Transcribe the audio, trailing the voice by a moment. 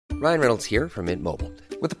Ryan Reynolds here from Mint Mobile.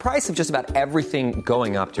 With the price of just about everything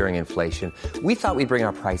going up during inflation, we thought we'd bring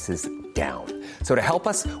our prices down. So to help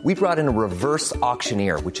us, we brought in a reverse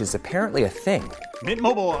auctioneer, which is apparently a thing. Mint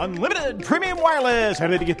Mobile Unlimited Premium Wireless. How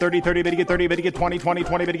to get 30, 30, bit to get 30, bit to get 20, 20,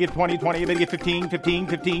 20, bit to get 20, 20, bit to get 15, 15,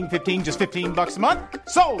 15, 15, just $15 a month?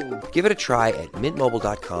 Sold! Give it a try at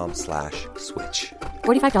mintmobile.com/switch.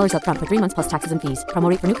 $45 up front for 3 months plus taxes and fees. Promo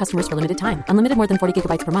rate for new customers for limited time. Unlimited more than 40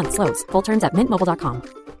 gigabytes per month. Slows full terms at mintmobile.com.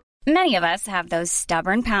 Many of us have those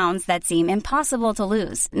stubborn pounds that seem impossible to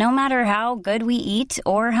lose, no matter how good we eat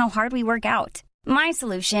or how hard we work out. My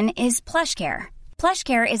solution is PlushCare.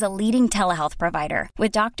 PlushCare is a leading telehealth provider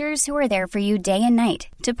with doctors who are there for you day and night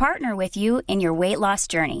to partner with you in your weight loss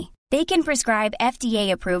journey. They can prescribe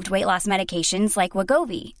FDA-approved weight loss medications like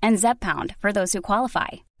Wegovy and Zepbound for those who qualify.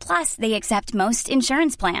 Plus, they accept most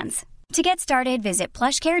insurance plans. To get started, visit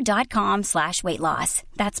plushcare.com/weightloss.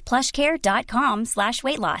 That's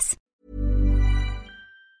plushcare.com/weightloss.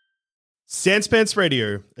 Sanspants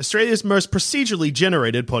Radio, Australia's most procedurally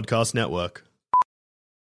generated podcast network.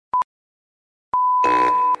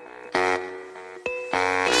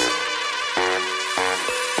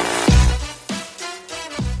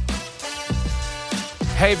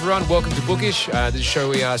 Hey everyone, welcome to Bookish. This is a show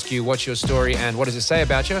where we ask you what's your story and what does it say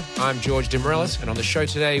about you. I'm George Demorellis, and on the show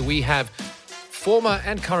today we have former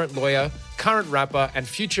and current lawyer, current rapper, and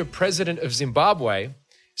future president of Zimbabwe,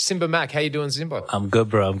 Simba Mac. How you doing, Zimba? I'm good,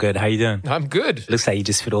 bro. I'm good. How you doing? I'm good. Looks like you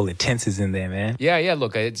just fit all the tenses in there, man. Yeah.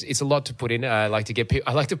 Look, it's a lot to put in. I like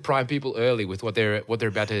to prime people early with what they're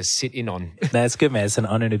about to sit in on. That's good, man. It's an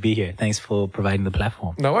honor to be here. Thanks for providing the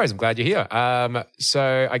platform. No worries. I'm glad you're here.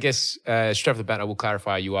 So I guess straight off the bat, I will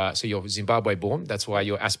clarify you're Zimbabwe born. That's why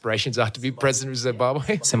your aspirations are to be president of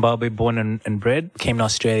Zimbabwe. Zimbabwe born and bred. Came to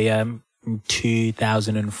Australia in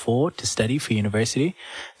 2004 to study for university.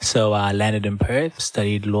 So I landed in Perth,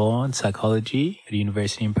 studied law and psychology at a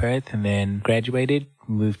university in Perth, and then graduated,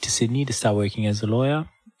 moved to Sydney to start working as a lawyer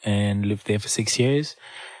and lived there for 6 years.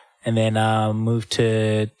 And then moved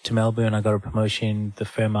to Melbourne. I got a promotion, the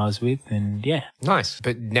firm I was with, and yeah. Nice.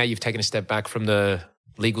 But now you've taken a step back from the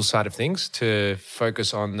legal side of things to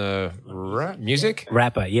focus on the music?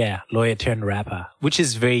 Rapper, yeah. Lawyer turned rapper, which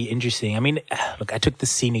is very interesting. I mean, look, I took the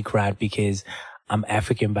scenic route because I'm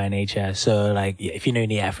African by nature. So like, if you know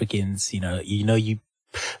any Africans,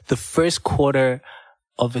 the first quarter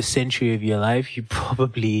of a century of your life, you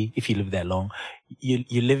probably, if you live that long,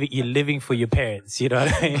 you're living for your parents, you know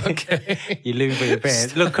what I mean? Okay. You're living for your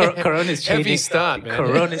parents. Look, Corona's changing. Heavy start, man.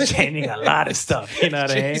 Corona's changing a lot of stuff, you know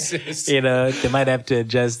what I mean? You know, they might have to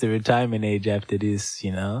adjust the retirement age after this,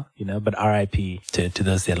 you know, but RIP to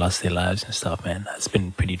those that lost their lives and stuff, man. It's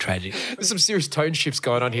been pretty tragic. There's some serious tone shifts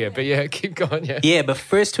going on here, but yeah, keep going, yeah. Yeah, but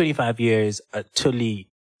first 25 years are totally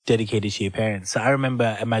dedicated to your parents. So I remember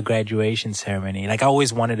at my graduation ceremony, like I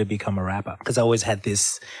always wanted to become a rapper because I always had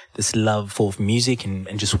this love for music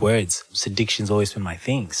and just words. So diction's always been my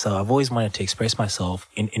thing. So I've always wanted to express myself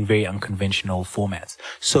in very unconventional formats.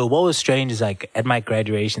 So what was strange is like at my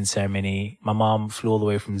graduation ceremony, my mom flew all the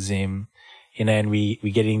way from Zim, and we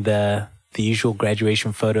getting the usual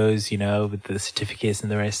graduation photos, with the certificates and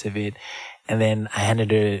the rest of it. And then I handed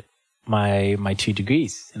her my 2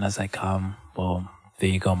 degrees and I was like, well, there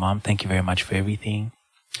you go, Mom. Thank you very much for everything.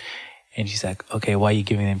 And she's like, okay, why are you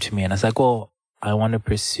giving them to me? And I was like, well, I want to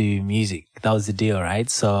pursue music. That was the deal, right?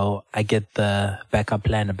 So I get the backup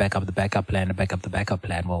plan, the backup, the backup plan, the backup, the backup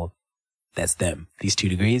plan. Well, that's them, these 2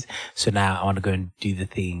 degrees. So now I want to go and do the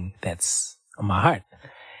thing that's on my heart.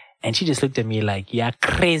 And she just looked at me like, you're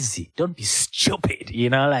crazy. Don't be stupid.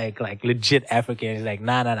 Like legit African. Like,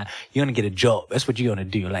 nah. You're going to get a job. That's what you're going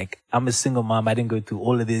to do. Like, I'm a single mom. I didn't go through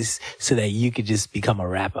all of this so that you could just become a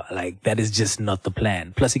rapper. Like, that is just not the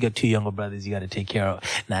plan. Plus, you got 2 younger brothers you got to take care of.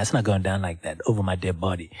 Nah, it's not going down like that over my dead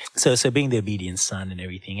body. So being the obedient son and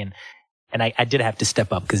everything. And I did have to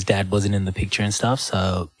step up because dad wasn't in the picture and stuff.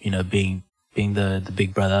 So, being the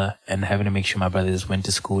big brother and having to make sure my brothers went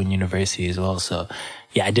to school and university as well. So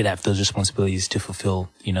yeah, I did have those responsibilities to fulfill,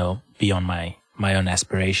 beyond my own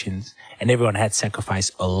aspirations. And everyone had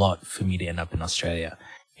sacrificed a lot for me to end up in Australia.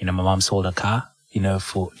 My mom sold a car,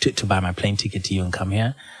 to buy my plane ticket to even come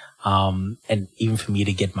here. And even for me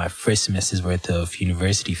to get my first semester's worth of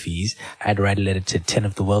university fees, I had to write a letter to 10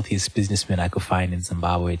 of the wealthiest businessmen I could find in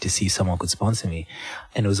Zimbabwe to see if someone could sponsor me.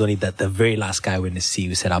 And it was only the very last guy I went to see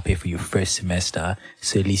who said, I'll pay for your first semester,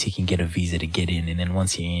 so at least you can get a visa to get in. And then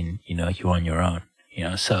once you're in, you're on your own.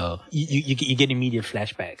 So you get immediate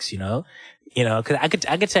flashbacks, You know, cause I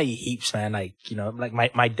could tell you heaps, man. Like, you know, like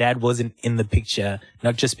my dad wasn't in the picture,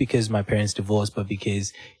 not just because my parents divorced, but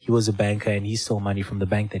because he was a banker and he stole money from the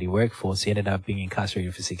bank that he worked for. So he ended up being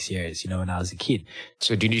incarcerated for 6 years, you know, when I was a kid.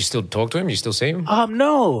 So do you still talk to him? You still see him?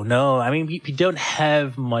 No. I mean, we don't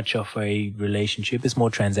have much of a relationship. It's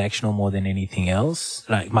more transactional more than anything else.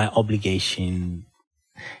 Like my obligation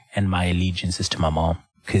and my allegiance is to my mom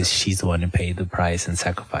because she's the one who paid the price and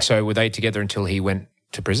sacrifice. So were they together until he went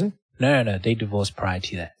to prison? No. They divorced prior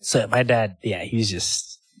to that. So my dad, yeah, he was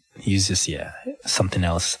just something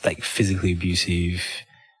else, like physically abusive.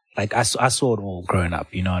 Like I saw it all growing up,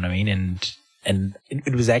 you know what I mean? And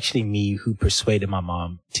it was actually me who persuaded my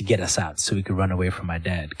mom to get us out so we could run away from my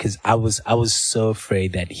dad. Cause I was so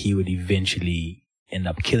afraid that he would eventually end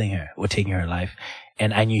up killing her or taking her life.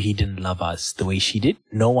 And I knew he didn't love us the way she did.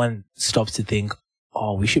 No one stops to think,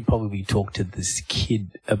 oh, we should probably talk to this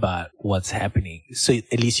kid about what's happening. So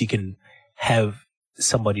at least you can have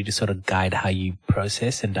somebody to sort of guide how you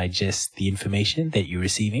process and digest the information that you're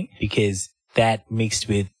receiving. Because that mixed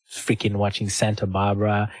with freaking watching Santa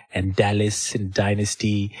Barbara and Dallas and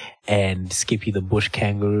Dynasty and Skippy the Bush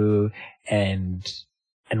Kangaroo and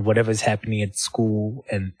whatever's happening at school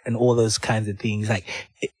and all those kinds of things, like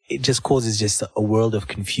it just causes just a world of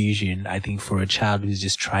confusion, I think, for a child who's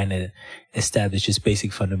just trying to establish just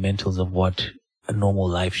basic fundamentals of what a normal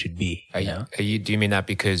life should be. Do you mean that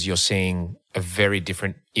because you're seeing a very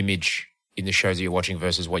different image in the shows that you're watching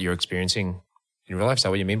versus what you're experiencing in real life? Is that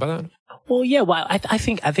what you mean by that? Well, yeah. Well, I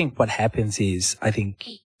think what happens is I think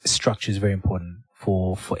structure is very important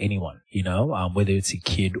for anyone, you know, whether it's a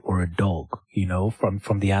kid or a dog, you know,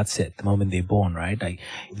 from the outset, the moment they're born, right? Like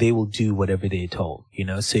they will do whatever they're told, you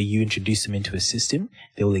know, so you introduce them into a system,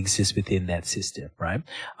 they will exist within that system, right?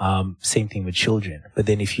 Same thing with children. But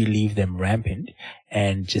then if you leave them rampant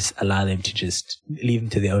and just allow them to just leave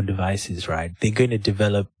them to their own devices, right? They're going to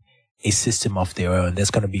develop a system of their own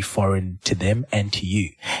that's going to be foreign to them and to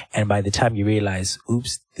you. And by the time you realize,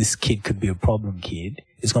 oops, this kid could be a problem kid,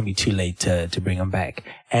 it's going to be too late to bring him back.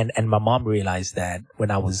 And my mom realized that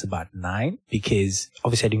when I was about 9, because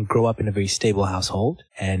obviously I didn't grow up in a very stable household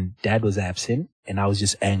and dad was absent and I was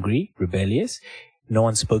just angry, rebellious. No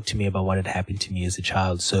one spoke to me about what had happened to me as a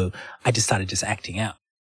child. So I just started just acting out.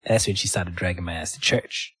 That's when she started dragging my ass to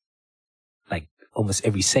church, like almost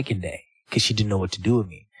every second day, because she didn't know what to do with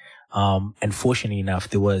me. And fortunately enough,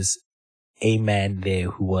 there was a man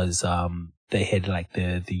there who was, the head, like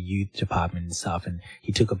the youth department and stuff. And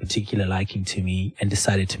he took a particular liking to me and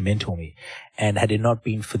decided to mentor me. And had it not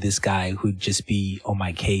been for this guy who'd just be on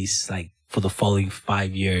my case, like for the following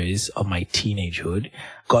 5 years of my teenagehood,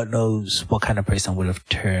 God knows what kind of person I would have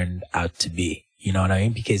turned out to be. You know what I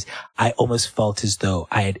mean? Because I almost felt as though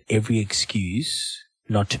I had every excuse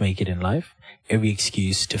not to make it in life, every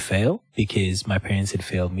excuse to fail, because my parents had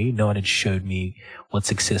failed me. No one had showed me what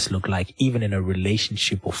success looked like, even in a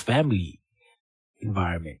relationship or family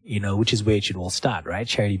environment, you know, which is where it should all start, right?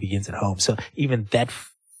 Charity begins at home. So even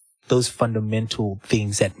those fundamental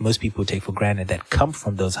things that most people take for granted that come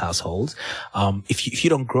from those households, if you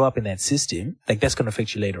don't grow up in that system, like that's going to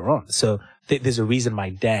affect you later on. So there's a reason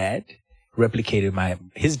my dad replicated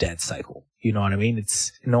his dad's cycle. You know what I mean?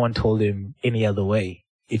 No one told him any other way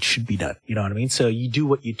it should be done. You know what I mean? So you do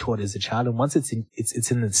what you're taught as a child, and once it's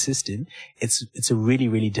in the system, it's a really,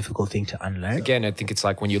 really difficult thing to unlearn. Again, I think it's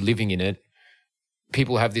like when you're living in it,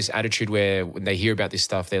 people have this attitude where when they hear about this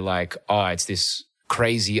stuff, they're like, oh, it's this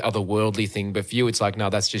crazy otherworldly thing. But for you, it's like, no,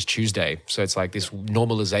 that's just Tuesday. So it's like this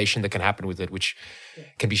normalization that can happen with it, which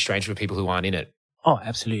can be strange for people who aren't in it. Oh,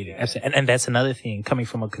 absolutely. And that's another thing, coming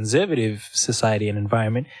from a conservative society and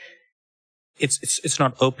environment, it's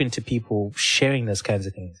not open to people sharing those kinds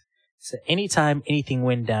of things. So anytime anything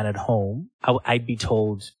went down at home, I'd be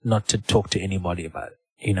told not to talk to anybody about it,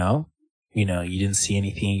 you know? You didn't see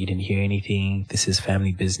anything, you didn't hear anything, this is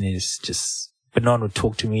family business, but no one would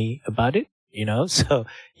talk to me about it, you know? So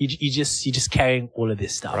you're just carrying all of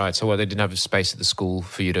this stuff. Right. So they didn't have a space at the school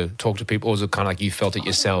for you to talk to people, or was it kind of like you felt it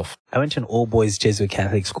yourself? I went to an all-boys Jesuit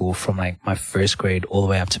Catholic school from like my first grade all the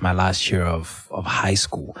way up to my last year of high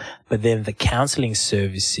school. But then the counseling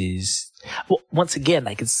services, well, once again,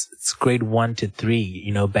 like it's grade 1 to 3,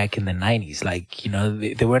 you know, back in the 90s, like, you know,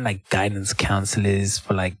 there weren't like guidance counselors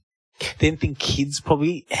for like, they didn't think kids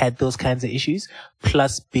probably had those kinds of issues.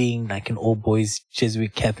 Plus being like an all boys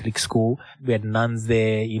Jesuit Catholic school, we had nuns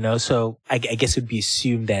there, you know, so I guess it would be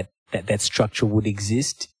assumed that structure would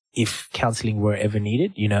exist if counseling were ever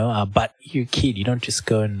needed, but you're a kid, you don't just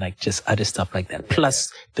go and like just other stuff like that.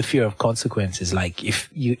 Plus the fear of consequences. Like if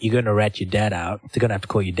you're going to rat your dad out, they're going to have to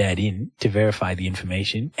call your dad in to verify the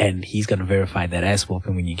information, and he's going to verify that ass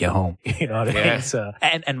whooping when you get home. You know what I mean? So,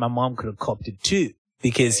 and my mom could have copped it too,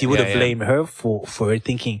 because he would have blamed her for it,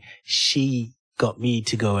 thinking she got me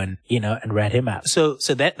to go and, and rat him out. So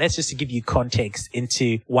that's just to give you context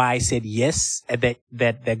into why I said yes at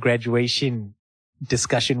that graduation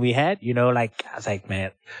discussion we had. I was like,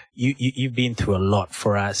 man, you've been through a lot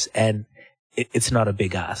for us, and it's not a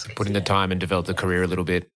big ask. Put in the time and develop the career a little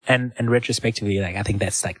bit. And retrospectively, I think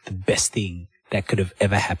that's like the best thing that could have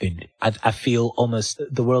ever happened. I feel almost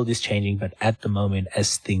the world is changing, but at the moment,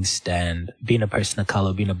 as things stand, being a person of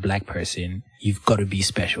color, being a black person, you've got to be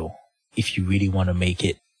special if you really want to make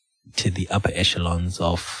it to the upper echelons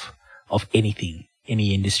of anything.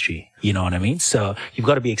 Any industry, you know what I mean? So you've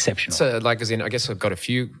got to be exceptional. So I guess I've got a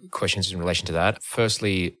few questions in relation to that.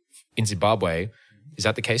 Firstly, in Zimbabwe, is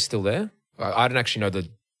that the case still there? I don't actually know the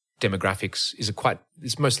demographics.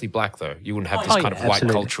 It's mostly black though. You wouldn't have this kind of white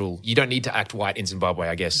cultural, you don't need to act white in Zimbabwe,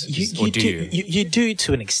 I guess. You do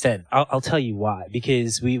to an extent. I'll tell you why.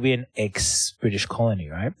 Because we're an ex-British colony,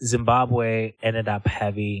 right? Zimbabwe ended up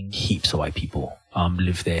having heaps of white people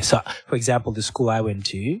live there. So, for example, the school I went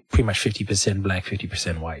to, pretty much 50% black,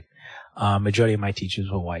 50% white. Majority of my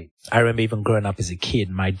teachers were white. I remember even growing up as a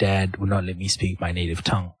kid, my dad would not let me speak my native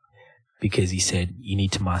tongue because he said, you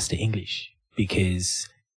need to master English because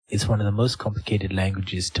it's one of the most complicated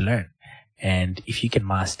languages to learn. And if you can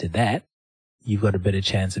master that, you've got a better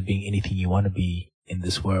chance of being anything you want to be in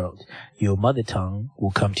this world. Your mother tongue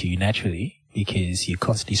will come to you naturally because you're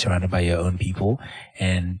constantly surrounded by your own people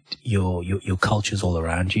and your culture's all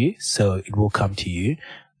around you. So it will come to you,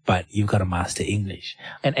 but you've got to master English.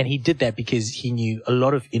 And he did that because he knew a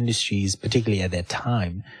lot of industries, particularly at that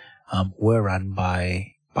time, were run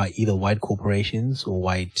by either white corporations or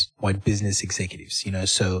white business executives,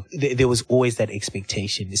 so there was always that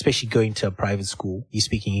expectation, especially going to a private school. You're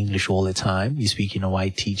speaking English all the time. You're speaking to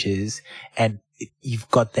white teachers, and you've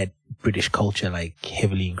got that British culture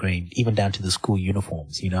heavily ingrained, even down to the school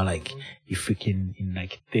uniforms, you're freaking in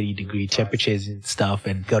 30-degree temperatures and stuff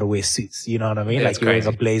and gotta wear suits, you know what I mean? Yeah, you're wearing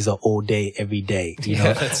a blazer all day, every day,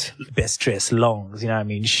 best dress, longs,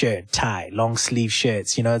 shirt, tie, long sleeve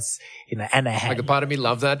shirts, it's, and a hat. A part of me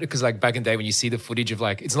loved that because back in the day when you see the footage of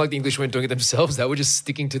it's not like the English weren't doing it themselves, they were just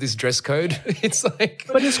sticking to this dress code. It's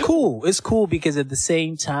But it's cool. It's cool because at the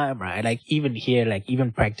same time, right, even here,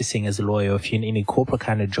 even practicing as a lawyer, if you're in a corporate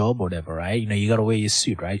kind of job or whatever, right, you gotta wear your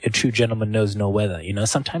suit, right? A true gentleman knows no weather,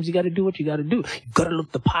 sometimes you gotta do what you gotta do. You've gotta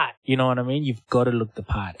look the part, you know what I mean? You've gotta look the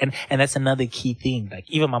part. And that's another key thing.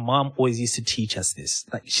 Even my mom always used to teach us this.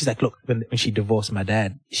 She's look, when she divorced my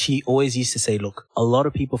dad, she always used to say, look, a lot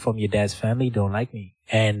of people from your dad's family don't like me.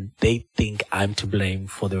 And they think I'm to blame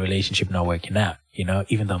for the relationship not working out,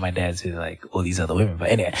 even though my dad's with all these other women. But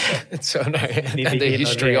anyway. So no, and the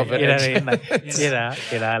history of it. You know what I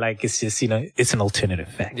mean? It's just, it's an alternative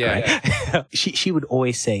fact, right? Yeah. She would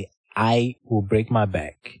always say, I will break my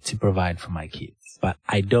back to provide for my kids, but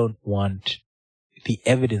I don't want the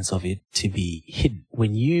evidence of it to be hidden.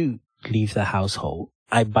 When you leave the household,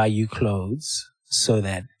 I buy you clothes so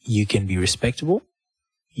that you can be respectable,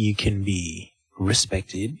 you can be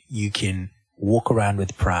respected, you can walk around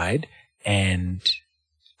with pride, and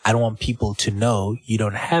I don't want people to know you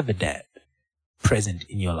don't have a dad present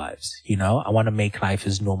in your lives. I want to make life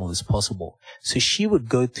as normal as possible. So she would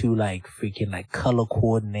go through freaking color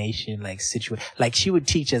coordination, situation. She would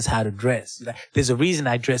teach us how to dress. There's a reason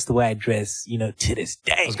I dress the way I dress, to this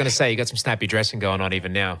day. I was going to say, you got some snappy dressing going on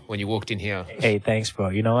even now when you walked in here. Hey, thanks, bro.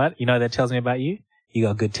 You know what? You know what that tells me about you? You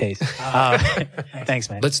got good taste. Thanks,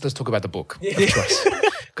 man. Let's talk about the book of choice.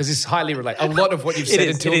 Because it's highly related. A lot lot of what you've said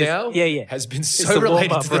until now has been so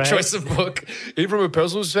related to the choice of book. Even from a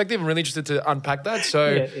personal perspective, I'm really interested to unpack that.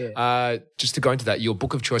 So just to go into that, your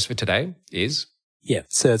book of choice for today is? Yeah,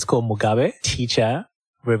 so it's called Mugabe, Teacher,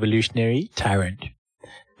 Revolutionary, Tyrant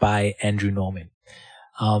by Andrew Norman.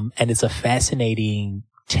 And it's a fascinating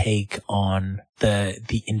take on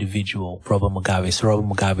the individual, Robert Mugabe. So Robert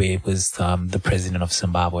Mugabe was the president of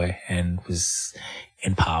Zimbabwe and was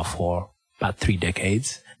in power for about 3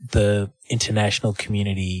 decades. The international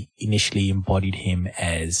community initially embodied him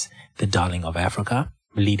as the darling of Africa,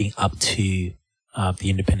 leading up to the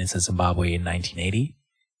independence of Zimbabwe in 1980.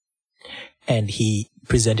 And he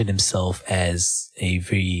presented himself as a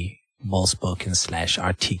very well-spoken /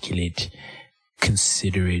 articulate,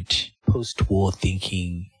 considerate, post-war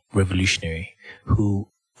thinking revolutionary who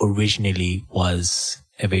originally was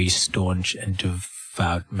a very staunch and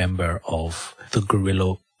devout member of the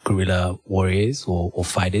guerrilla guerrilla warriors or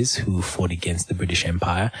fighters who fought against the British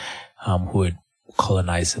Empire, who had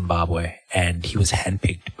colonized Zimbabwe, and he was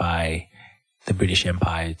handpicked by the British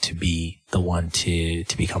Empire to be the one to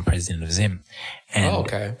become president of Zim. And,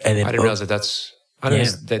 okay. And then, I didn't realize that I don't know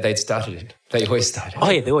that they'd started it. They always started. Oh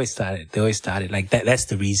yeah, they always started. Like that's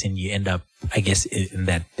the reason you end up, I guess, in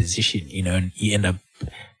that position, and you end up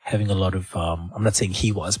having a lot of, I'm not saying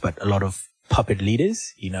he was, but a lot of puppet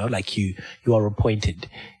leaders, like you are appointed,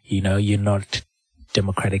 you're not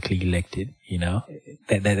democratically elected,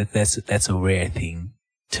 that's a rare thing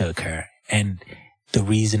to occur. And the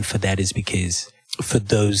reason for that is because for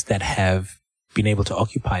those that have been able to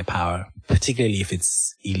occupy power, particularly if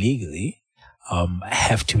it's illegally,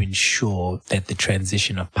 have to ensure that the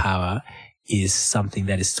transition of power is something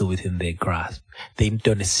that is still within their grasp. They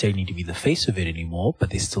don't necessarily need to be the face of it anymore, but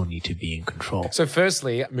they still need to be in control. So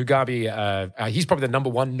firstly, Mugabe, he's probably the number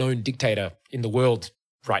one known dictator in the world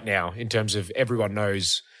right now in terms of everyone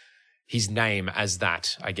knows his name as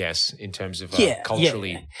that, I guess, in terms of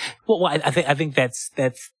culturally. Yeah. Well, I think that's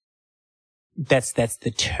the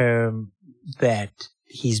term that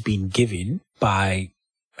he's been given by,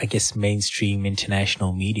 I guess, mainstream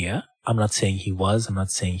international media. I'm not saying he was, I'm not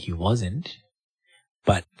saying he wasn't,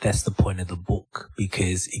 but that's the point of the book,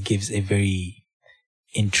 because it gives a very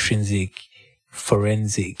intrinsic,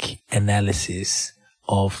 forensic analysis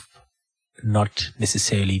of not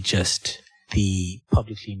necessarily just the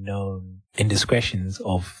publicly known indiscretions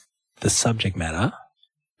of the subject matter,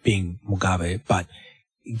 being Mugabe, but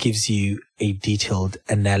it gives you a detailed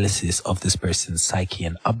analysis of this person's psyche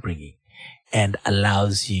and upbringing, and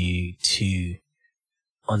allows you to,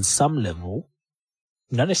 on some level,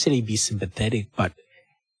 not necessarily be sympathetic, but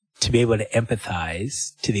to be able to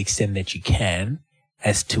empathize to the extent that you can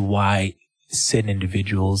as to why certain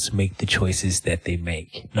individuals make the choices that they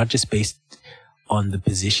make, not just based on the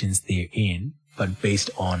positions they're in, but based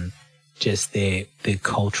on just their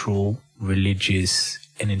cultural, religious,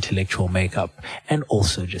 and intellectual makeup, and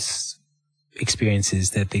also just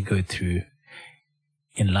experiences that they go through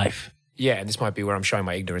in life. Yeah, and this might be where I'm showing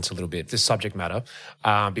my ignorance a little bit, this subject matter,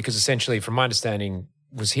 because essentially, from my understanding,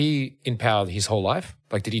 was he in power his whole life?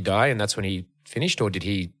 Like, did he die and that's when he finished, or did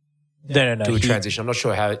he No. do a transition? I'm not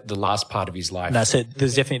sure how the last part of his life. No, so there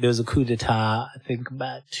was a coup d'etat, I think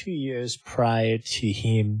about 2 years prior to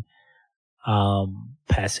him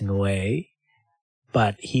passing away,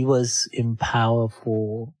 but he was in power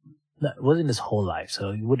for, it wasn't his whole life, so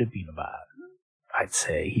it would have been about, I'd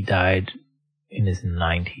say he died in his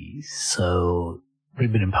 90s, so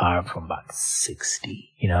we've been in power from about 60,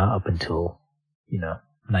 up until,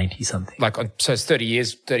 90 something. So it's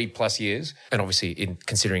 30 plus years. And obviously in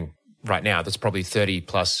considering right now, that's probably 30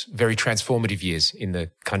 plus very transformative years in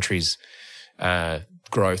the country's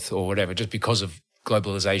growth or whatever, just because of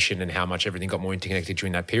globalization and how much everything got more interconnected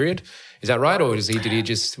during that period. Is that right? Or was that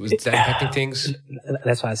impacting things?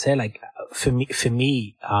 That's why I say, for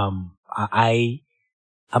me, I'm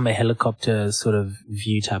a helicopter sort of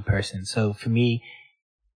view type person. So for me,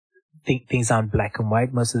 things aren't black and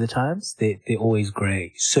white most of the times. They're always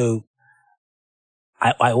gray. So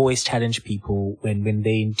I always challenge people when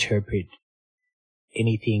they interpret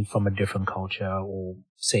anything from a different culture, or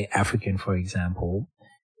say African, for example,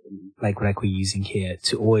 like we're using here,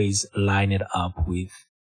 to always line it up with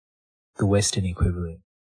the Western equivalent,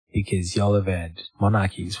 because y'all have had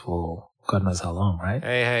monarchies for God knows how long, right?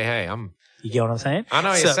 Hey, you get what I'm saying? I know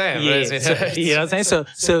what you're saying. Yeah, you know what I'm saying?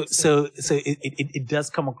 So it does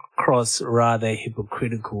come across rather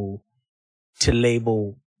hypocritical to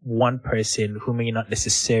label one person who may not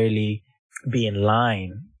necessarily be in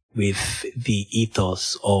line with the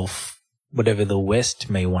ethos of whatever the West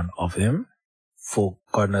may want of them for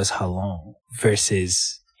God knows how long,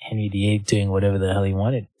 versus Henry VIII doing whatever the hell he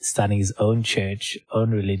wanted, starting his own church, own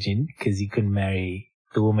religion, because he couldn't marry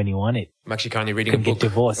the woman he wanted. I'm actually currently reading a book get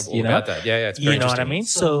divorced, about that. Yeah, it's very you know what I interesting. mean?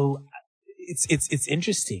 So it's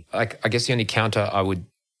interesting. I guess the only counter I would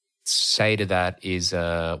say to that is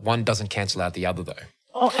one doesn't cancel out the other, though.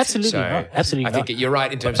 Oh, absolutely So not. Absolutely I think not. you're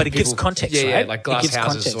right in terms But of it gives people, context, yeah, right? like It glass gives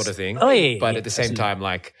houses context. sort of thing. Oh, yeah, But yeah, at the same time,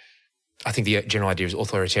 I think the general idea is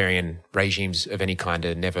authoritarian regimes of any kind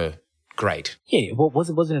are never great. Yeah,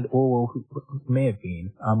 wasn't it Orwell who may have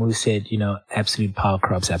been, who said, absolute power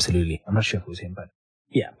corrupts absolutely. I'm not sure if it was him, but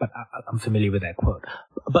yeah, but I'm familiar with that quote.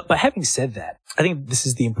 But having said that, I think this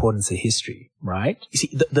is the importance of history, right? You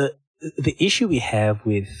see, the issue we have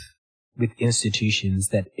with institutions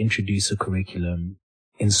that introduce a curriculum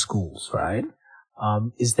in schools, right,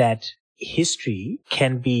 is that history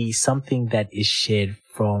can be something that is shared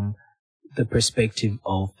from the perspective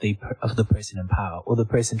of the person in power, or the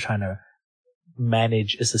person trying to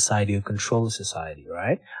manage a society or control a society,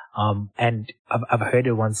 right? And I've heard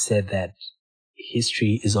it once said that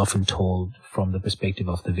history is often told from the perspective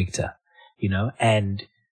of the victor, and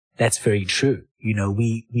that's very true.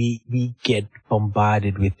 We get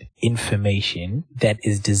bombarded with information that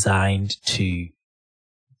is designed to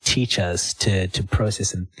teach us to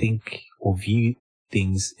process and think or view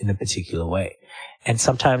things in a particular way. And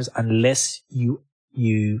sometimes unless you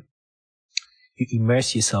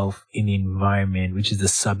immerse yourself in the environment, which is the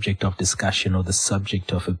subject of discussion or the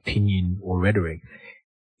subject of opinion or rhetoric,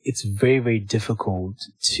 it's very, very difficult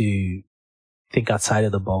to think outside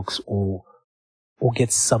of the box or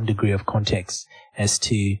get some degree of context as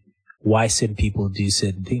to why certain people do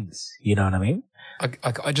certain things. You know what I mean?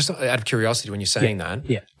 I just, out of curiosity, when you're saying that,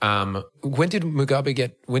 when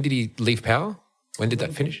did he leave power? When did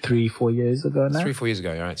that finish? 3-4 years ago now. 3-4 years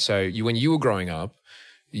ago, right? So when you were growing up,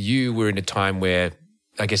 you were in a time where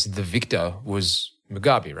I guess the victor was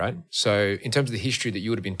Mugabe, right? So in terms of the history that you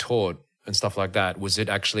would have been taught and stuff like that, was it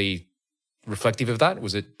actually reflective of that?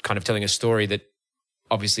 Was it kind of telling a story that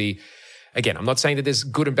obviously, again, I'm not saying that there's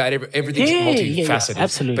good and bad, everything's multifaceted.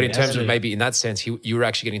 Absolutely. But in terms of maybe in that sense, you were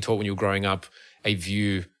actually getting taught when you were growing up a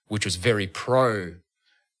view which was very pro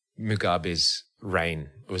Mugabe's reign.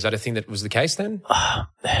 Was that a thing that was the case then?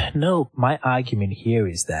 No, my argument here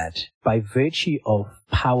is that by virtue of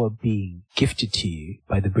power being gifted to you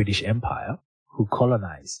by the British Empire, who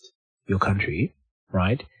colonized your country,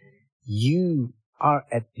 right, you are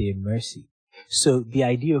at their mercy. So the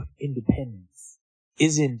idea of independence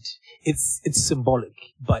it's symbolic,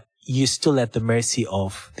 but you're still at the mercy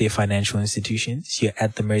of their financial institutions. You're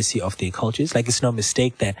at the mercy of their cultures. Like, it's no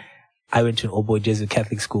mistake that I went to an all-boy Jesuit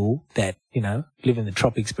Catholic school that, live in the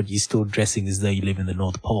tropics, but you're still dressing as though you live in the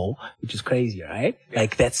North Pole, which is crazy, right?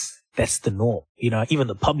 Like, that's the norm. Even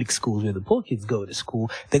the public schools where the poor kids go to school,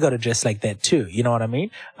 they got to dress like that too. You know what I mean?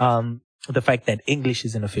 The fact that English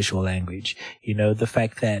is an official language, the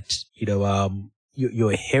fact that,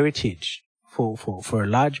 your heritage for a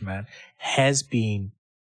large man has been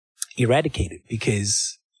eradicated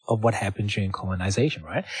because of what happened during colonization,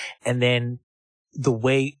 right? And then the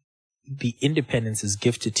way the independence is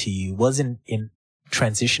gifted to you wasn't in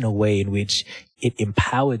transitional way in which it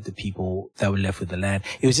empowered the people that were left with the land.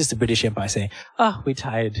 It was just the British Empire saying, we're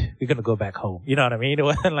tired. We're going to go back home. You know what I mean? It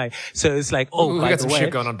wasn't like, so it's like, we got some shit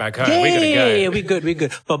going on back home. Yeah, we're going to go. Yeah, we're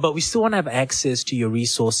good. But we still want to have access to your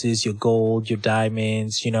resources, your gold, your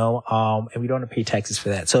diamonds, and we don't want to pay taxes for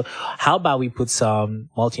that. So how about we put some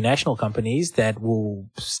multinational companies that will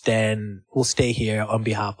stay here on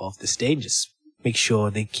behalf of the state, just make sure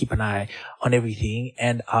they keep an eye on everything.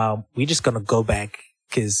 And, we're just going to go back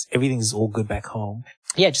because everything's all good back home.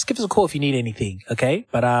 Yeah, just give us a call if you need anything. Okay.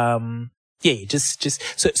 But,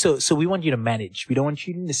 so we want you to manage. We don't want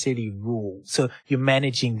you to necessarily rule. So you're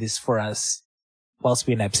managing this for us whilst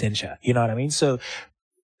we're in absentia. You know what I mean? So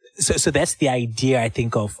that's the idea, I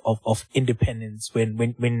think, of independence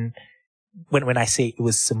when I say it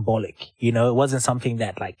was symbolic. It wasn't something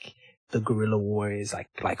that like the guerrilla warriors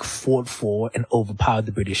like fought for and overpowered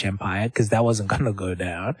the British Empire, because that wasn't going to go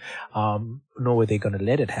down. Nor were they going to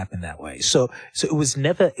let it happen that way. So it was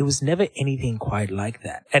never anything quite like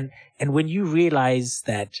that. And when you realize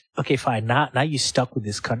that, okay, fine, now you're stuck with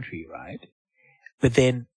this country, right? But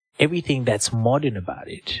then everything that's modern about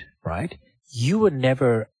it, right? You were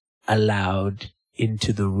never allowed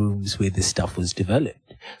into the rooms where this stuff was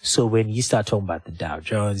developed. So when you start talking about the Dow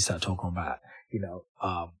Jones, you start talking about,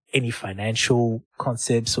 any financial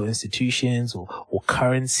concepts or institutions or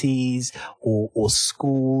currencies or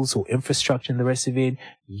schools or infrastructure and the rest of it,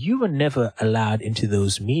 you were never allowed into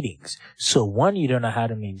those meetings. So 1, you don't know how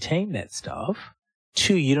to maintain that stuff.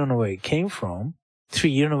 2, you don't know where it came from. 3,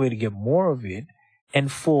 you don't know where to get more of it.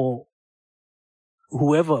 And 4,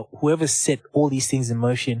 whoever set all these things in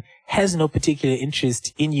motion has no particular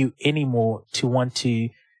interest in you anymore to want to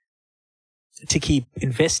keep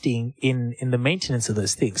investing in the maintenance of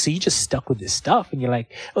those things. So you're just stuck with this stuff and you're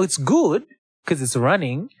like, oh, it's good because it's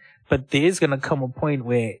running, but there's going to come a point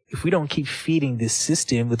where if we don't keep feeding this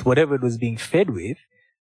system with whatever it was being fed with,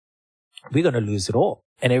 we're going to lose it all.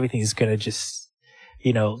 And everything is going to just,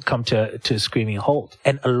 come to a screaming halt.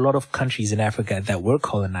 And a lot of countries in Africa that were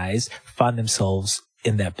colonized found themselves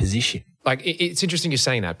in that position. Like, it's interesting you're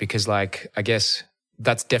saying that because, like, I guess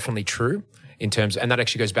that's definitely true. In terms, and that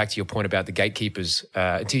actually goes back to your point about the gatekeepers.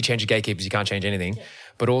 Until you change the gatekeepers, you can't change anything. Yeah.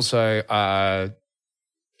 But also,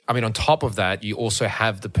 on top of that, you also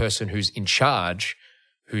have the person who's in charge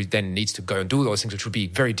who then needs to go and do those things, which would be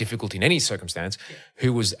very difficult in any circumstance,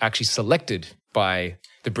 who was actually selected by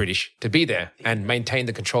the British to be there and maintain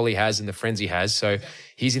the control he has and the friends he has. So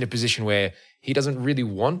he's in a position where he doesn't really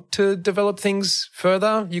want to develop things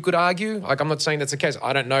further, you could argue. Like, I'm not saying that's the case.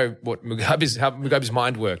 I don't know how Mugabe's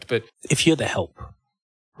mind worked, but if you're the help,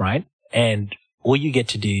 right? And all you get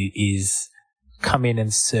to do is come in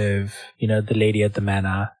and serve, the lady at the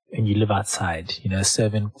manor, and you live outside,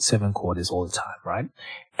 serving quarters all the time, right?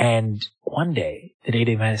 And one day, the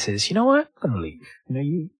lady manor says, you know what? I'm going to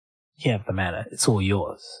leave. You have the manor. It's all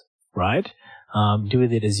yours, right? Do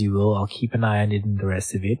with it as you will. I'll keep an eye on it and the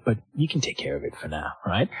rest of it, but you can take care of it for now,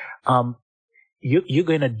 right? You're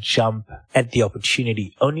going to jump at the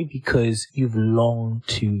opportunity only because you've longed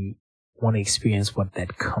to want to experience what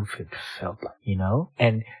that comfort felt like,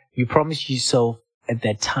 And you promised yourself at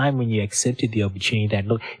that time when you accepted the opportunity that,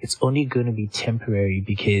 look, it's only going to be temporary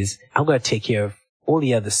because I'm going to take care of all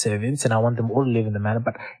the other servants and I want them all to live in the manor.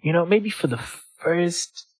 But, maybe for the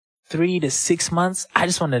first 3 to 6 months, I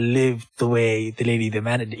just want to live the way the lady the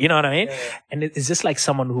manor did. You know what I mean? Yeah. And it's just like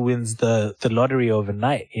someone who wins the lottery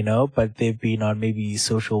overnight, but they've been on maybe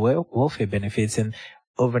social welfare benefits and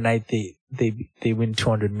overnight they win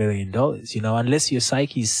 $200 million, unless your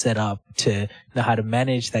psyche's set up to know how to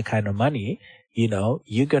manage that kind of money,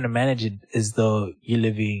 you're going to manage it as though you're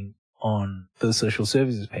living on those social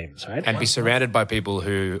services payments, right? And be surrounded by people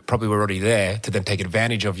who probably were already there to then take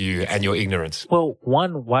advantage of you and your ignorance. Well,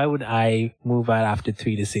 one, why would I move out after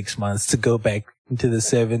 3 to 6 months to go back into the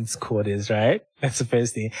servants' quarters, right? That's the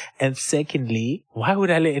first thing. And secondly, why would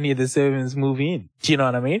I let any of the servants move in? Do you know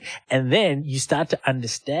what I mean? And then you start to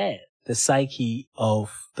understand the psyche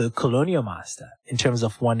of the colonial master in terms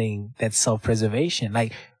of wanting that self-preservation.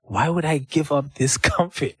 Like, why would I give up this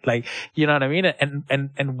comfort? Like, you know what I mean?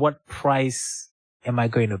 And what price am I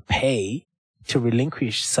going to pay to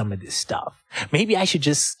relinquish some of this stuff? Maybe I should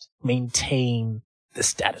just maintain the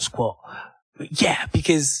status quo. Yeah,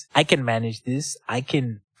 because I can manage this. I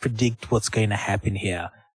can predict what's going to happen here,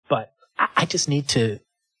 but I just need to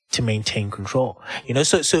maintain control.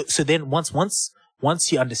 So then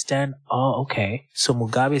once you understand, okay, so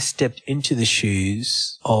Mugabe stepped into the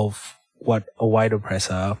shoes of what a white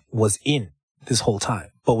oppressor was in this whole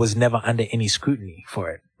time, but was never under any scrutiny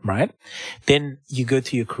for it, right? Then you go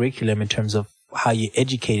to your curriculum in terms of how you're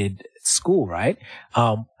educated at school, right?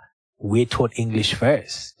 We're taught English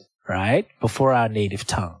first, right? Before our native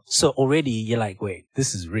tongue. So already you're like, wait,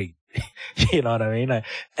 this is rigged. You know what I mean? Like,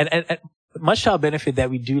 and much to our benefit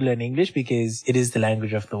that we do learn English because it is the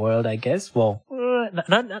language of the world, I guess. Well,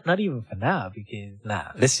 not even for now,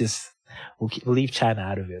 because we'll leave China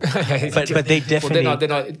out of it. but they definitely... Well, they're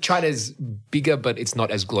not. China's bigger, but it's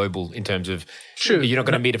not as global in terms of... True. You're not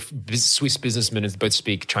going to meet a Swiss businessman and both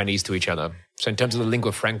speak Chinese to each other. So in terms of the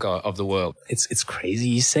lingua franca of the world... It's crazy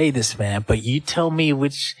you say this, man, but you tell me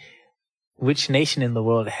which nation in the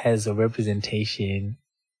world has a representation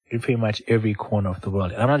in pretty much every corner of the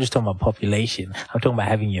world. And I'm not just talking about population. I'm talking about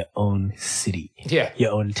having your own city. Yeah.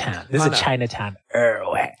 Your own town. There's a Chinatown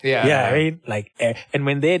everywhere. Yeah. Yeah, I mean, like, and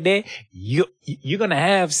when they're there, you're gonna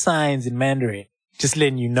have signs in Mandarin just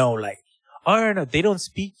letting you know, like, oh, no, they don't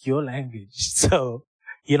speak your language. So,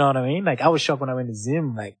 you know what I mean? Like, I was shocked when I went to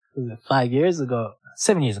Zim, like, 7 years ago,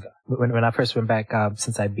 when I first went back,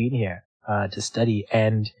 since I'd been here, to study,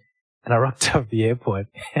 and I rocked up the airport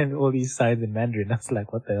and all these signs in Mandarin. I was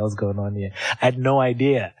like, what the hell's going on here? I had no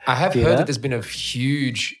idea. I have heard that there's been a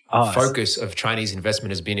huge focus of Chinese investment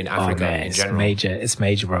has been in Africa in general. It's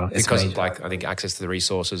major, bro. Because of, like, I think access to the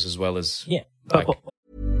resources as well as... Yeah.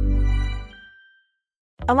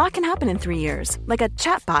 A lot can happen in 3 years. Like a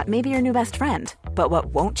chatbot may be your new best friend. But what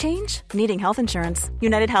won't change? Needing health insurance.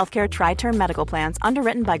 United Healthcare Tri-Term Medical Plans,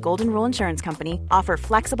 underwritten by Golden Rule Insurance Company, offer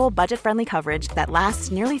flexible, budget-friendly coverage that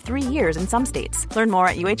lasts nearly 3 years in some states. Learn more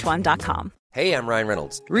at uh1.com. Hey, I'm Ryan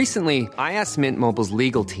Reynolds. Recently, I asked Mint Mobile's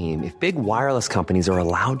legal team if big wireless companies are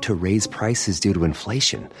allowed to raise prices due to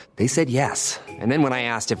inflation. They said yes. And then when I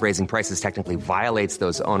asked if raising prices technically violates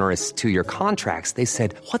those onerous 2-year contracts, they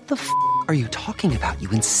said, what the f*** are you talking about, you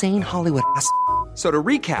insane Hollywood ass f- So to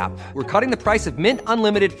recap, we're cutting the price of Mint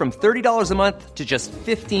Unlimited from $30 a month to just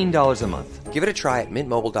 $15 a month. Give it a try at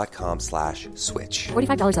mintmobile.com/switch.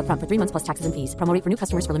 $45 up front for 3 months plus taxes and fees. Promo rate for new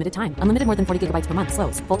customers for limited time. Unlimited more than 40 gigabytes per month.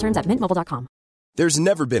 Slows full terms at mintmobile.com. There's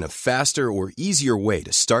never been a faster or easier way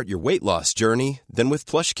to start your weight loss journey than with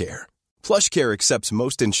PlushCare. PlushCare accepts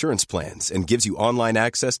most insurance plans and gives you online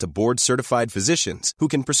access to board-certified physicians who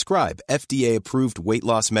can prescribe FDA-approved weight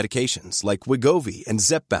loss medications like Wegovy and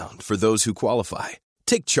Zepbound for those who qualify.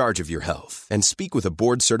 Take charge of your health and speak with a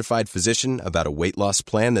board-certified physician about a weight loss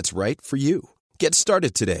plan that's right for you. Get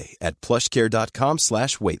started today at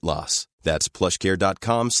plushcare.com/weight-loss. That's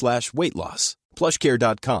plushcare.com/weight-loss.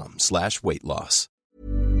 plushcare.com/weight-loss.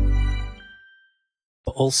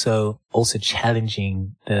 Also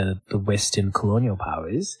challenging the Western colonial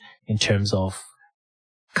powers in terms of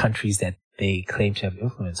countries that they claim to have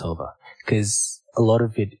influence over. Because a lot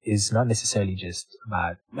of it is not necessarily just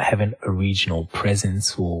about having a regional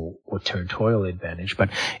presence or territorial advantage, but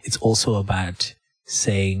it's also about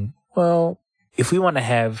saying, well, if we want to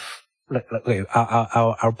have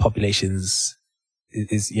our populations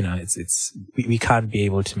is we can't be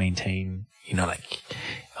able to maintain 2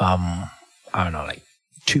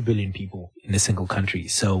 billion people in a single country,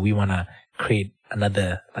 so we want to create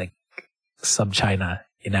another sub-China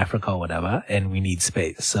in Africa or whatever, and we need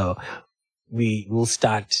space, so we will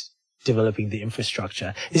start developing the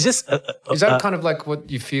infrastructure. It's just is that kind of like what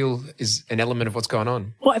you feel is an element of what's going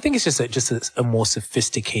on? Well, I think it's just a more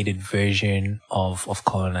sophisticated version of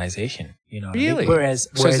colonization. Really? Whereas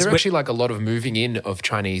is there actually like a lot of moving in of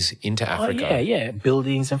Chinese into Africa? Yeah.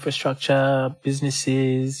 Buildings, infrastructure,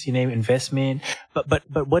 businesses, investment.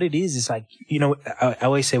 But what it is like, I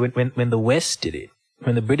always say when the West did it,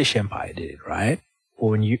 when the British Empire did it, right? Or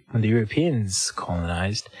when the Europeans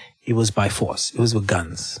colonized, it was by force. It was with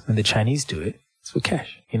guns. When the Chinese do it, it's with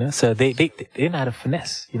cash. So they know how to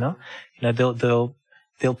finesse. They'll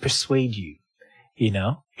persuade you.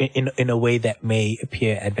 In a way that may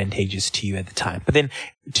appear advantageous to you at the time. But then,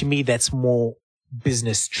 to me, that's more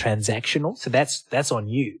business transactional. So that's on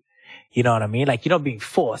you. You know what I mean? Like, you're not being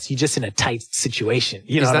forced. You're just in a tight situation.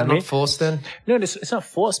 Is that not forced then? No, it's not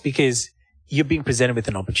forced because you're being presented with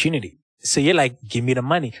an opportunity. So you're like, give me the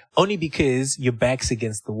money. Only because your back's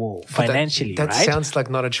against the wall financially, that right? That sounds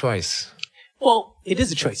like not a choice. Well, it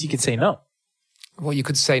is a choice. You can say no. Well, you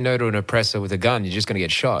could say no to an oppressor with a gun. You're just going to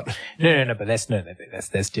get shot. No. But that's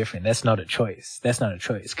different. That's not a choice. That's not a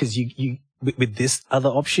choice. Because you with this other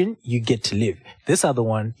option, you get to live. This other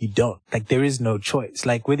one, you don't. Like, there is no choice.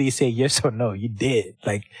 Like, whether you say yes or no, you did.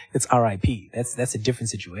 Like, it's RIP. That's a different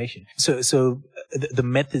situation. So the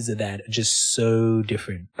methods of that are just so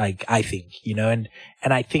different. Like, I think, and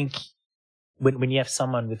I think when you have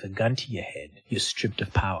someone with a gun to your head, you're stripped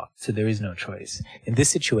of power. So there is no choice. In this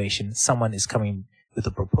situation, someone is coming with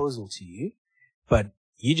a proposal to you, but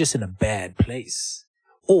you're just in a bad place.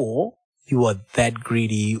 Or you are that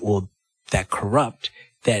greedy or that corrupt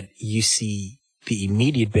that you see the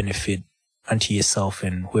immediate benefit unto yourself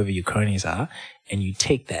and whoever your cronies are, and you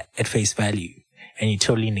take that at face value and you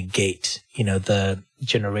totally negate, the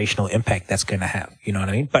generational impact that's going to have. You know what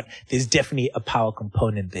I mean? But there's definitely a power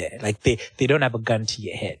component there. Like, they don't have a gun to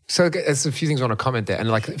your head. So there's a few things I want to comment there. And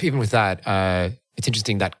like, even with that, it's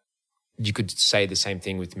interesting that you could say the same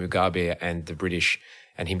thing with Mugabe and the British,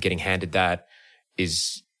 and him getting handed that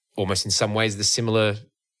is almost in some ways the similar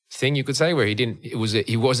thing, you could say, where he didn't have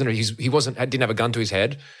a gun to his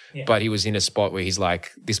head, but he was in a spot where he's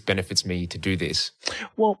like, this benefits me to do this.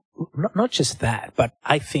 Well, not just that, but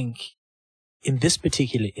I think in this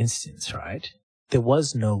particular instance, right, there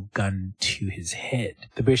was no gun to his head.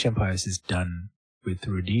 The British Empire is done with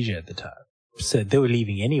Rhodesia at the time. So they were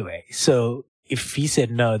leaving anyway. So if he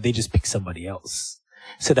said no, they just pick somebody else.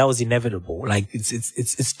 So that was inevitable. Like,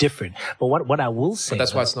 it's different. But what I will say,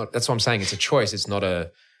 but that's what I'm saying. It's a choice. It's not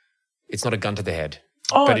a gun to the head.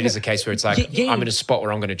 But it is a case where it's like, I'm in a spot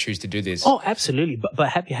where I'm going to choose to do this. Oh, absolutely. But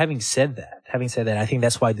having said that, I think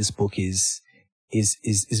that's why this book is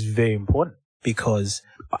very important, because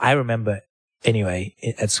I remember anyway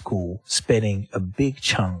at school spending a big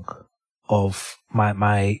chunk of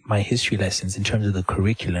my history lessons in terms of the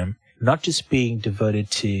curriculum, not just being devoted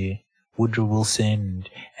to Woodrow Wilson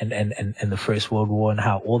and the First World War and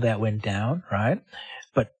how all that went down, right?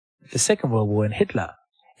 But the Second World War and Hitler,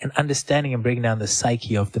 and understanding and breaking down the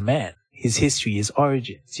psyche of the man, his history, his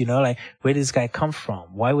origins, like, where did this guy come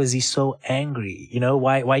from? Why was he so angry?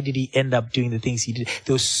 Why did he end up doing the things he did?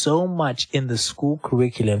 There was so much in the school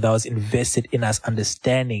curriculum that was invested in us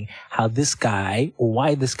understanding how this guy, or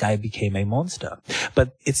why this guy became a monster.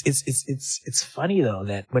 But it's funny though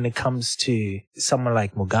that when it comes to someone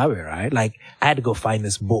like Mugabe, right? Like, I had to go find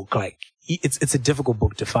this book, like, it's a difficult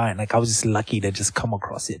book to find. Like, I was just lucky to just come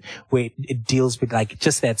across it, where it deals with like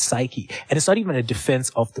just that psyche. And it's not even a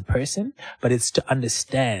defense of the person, but it's to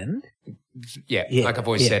understand. Yeah. Like I've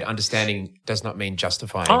always said, understanding does not mean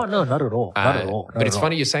justifying. Oh, no, not at all. Not at all. But it's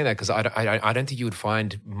funny you're saying that, because I don't think you would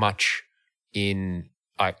find much in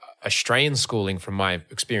Australian schooling, from my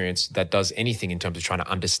experience, that does anything in terms of trying to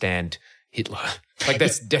understand Hitler. Like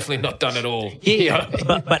that's definitely not done at all. Yeah,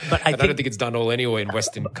 but I don't think it's done all anywhere in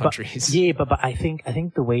Western countries. Yeah, but I think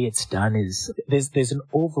the way it's done is there's an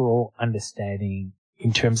overall understanding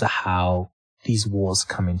in terms of how these wars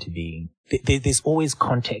come into being. There's always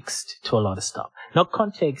context to a lot of stuff. Not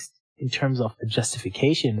context in terms of a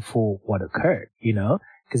justification for what occurred,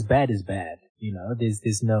 because bad is bad.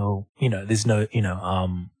 There's no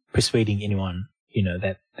persuading anyone,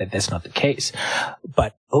 that's not the case.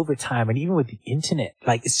 But over time, and even with the internet,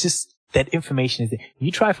 like it's just that information is there.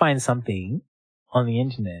 You try to find something on the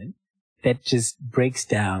internet that just breaks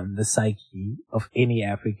down the psyche of any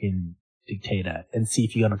African dictator and see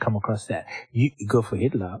if you're going to come across that. You go for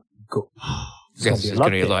Hitler, go. It's going to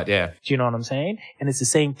be a lot, yeah. Do you know what I'm saying? And it's the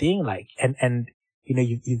same thing, like, and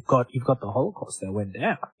you've got the Holocaust that went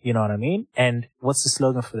down. You know what I mean? And what's the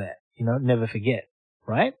slogan for that? Never forget,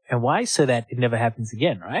 right? And why? So that it never happens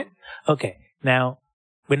again, right? Okay. Now,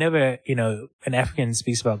 whenever, an African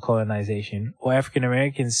speaks about colonization or African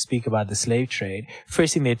Americans speak about the slave trade,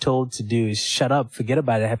 first thing they're told to do is shut up, forget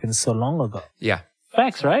about it. It happened so long ago. Yeah.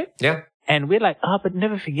 Facts, right? Yeah. And we're like, but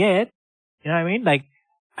never forget. You know what I mean? Like,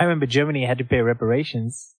 I remember Germany had to pay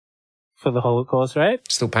reparations for the Holocaust, right?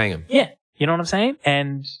 Still paying them. Yeah. You know what I'm saying?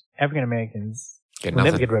 And African Americans will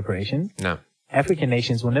never get reparations. No. African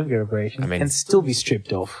nations will never get reparations and still be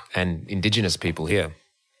stripped off. And indigenous people here.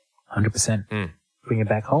 100%. Bring it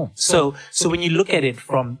back home. So when you look at it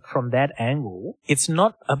from that angle, it's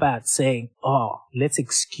not about saying, let's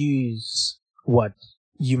excuse what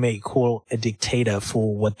you may call a dictator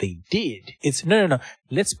for what they did. It's no.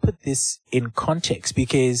 Let's put this in context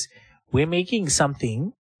because we're making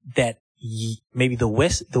something that maybe the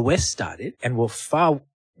West started and were far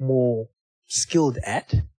more skilled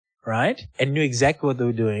at, right? And knew exactly what they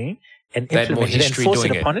were doing and implemented and forced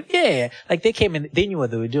it upon it. Yeah. Like they came in, they knew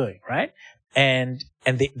what they were doing, right? And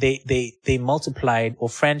they multiplied or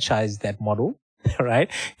franchised that model,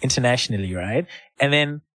 right? Internationally, right? And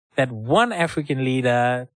then that one African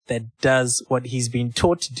leader that does what he's been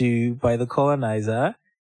taught to do by the colonizer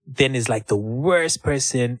then is like the worst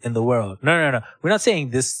person in the world. No. We're not saying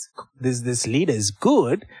this leader is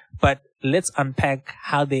good, but let's unpack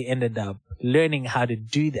how they ended up learning how to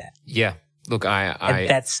do that. Yeah. Look,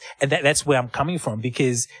 that's where I'm coming from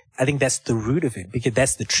because I think that's the root of it because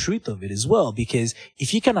that's the truth of it as well. Because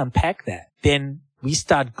if you can unpack that, then we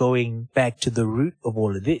start going back to the root of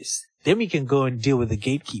all of this. Then we can go and deal with the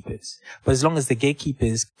gatekeepers. But as long as the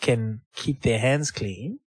gatekeepers can keep their hands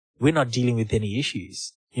clean, we're not dealing with any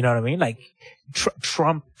issues. You know what I mean? Like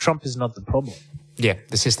Trump is not the problem. Yeah,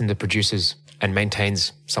 the system that produces and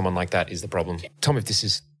maintains someone like that is the problem. Tell me if this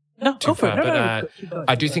is No, too far. No,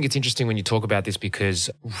 I do think it's interesting when you talk about this because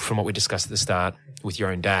from what we discussed at the start with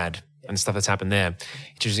your own dad and stuff that's happened there,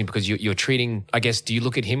 it's interesting because you're treating, I guess, do you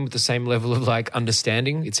look at him with the same level of like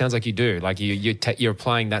understanding? It sounds like you do. Like you're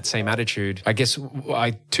applying that same attitude. I guess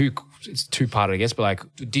it's two-part, I guess, but like,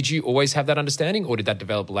 did you always have that understanding or did that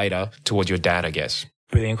develop later towards your dad, I guess?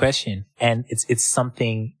 Brilliant question. And it's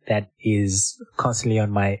something that is constantly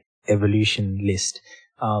on my evolution list,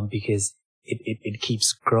 because it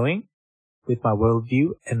keeps growing with my worldview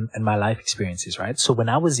and my life experiences, right? So when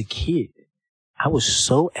I was a kid, I was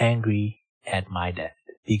so angry at my dad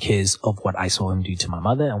because of what I saw him do to my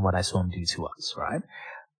mother and what I saw him do to us, right?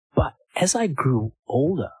 But as I grew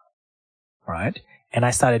older, right, and I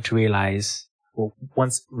started to realize, well,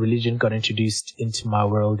 once religion got introduced into my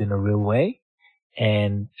world in a real way,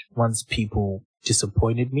 and once people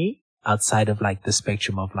disappointed me outside of like the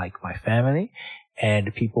spectrum of like my family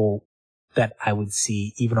and people that I would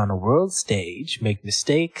see even on a world stage make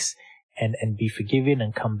mistakes and be forgiven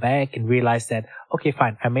and come back and realize that, okay,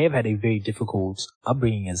 fine, I may have had a very difficult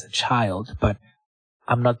upbringing as a child, but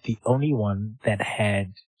I'm not the only one that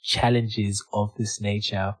had challenges of this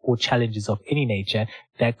nature or challenges of any nature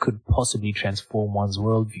that could possibly transform one's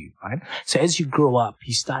worldview, right? So as you grow up,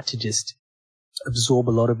 you start to just absorb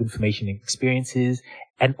a lot of information and experiences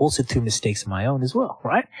and also through mistakes of my own as well,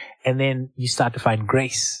 right? And then you start to find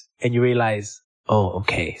grace and you realize, oh,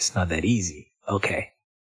 okay, it's not that easy. Okay,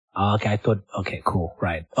 I thought, okay, cool,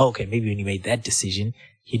 right. Okay, maybe when you made that decision,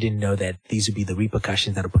 he didn't know that these would be the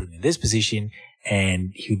repercussions that will put him in this position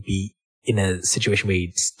and he would be in a situation where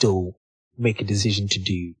he'd still make a decision to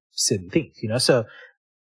do certain things, you know? So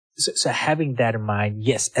having that in mind,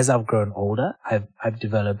 yes, as I've grown older, I've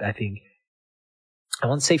developed, I think, I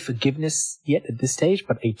won't say forgiveness yet at this stage,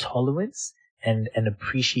 but a tolerance and an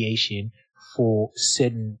appreciation for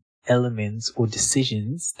certain elements or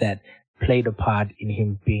decisions that played a part in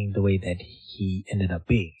him being the way that he ended up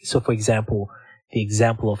being. So, for example, the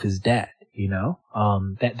example of his dad, you know,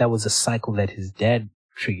 that was a cycle that his dad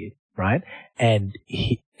triggered, right? And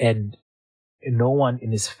no one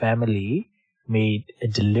in his family made a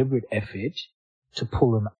deliberate effort to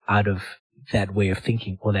pull him out of that way of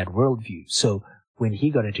thinking or that worldview. So when he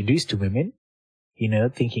got introduced to women,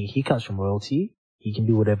 thinking he comes from royalty, he can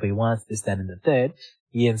do whatever he wants, this, that, and the third,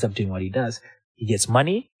 he ends up doing what he does. He gets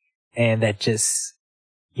money, and that just,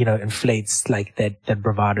 inflates like that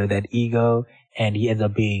bravado, that ego, and he ends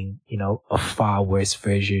up being, a far worse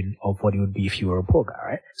version of what he would be if he were a poor guy,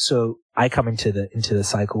 right? So I come into the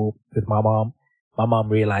cycle with my mom. My mom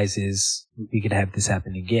realizes we could have this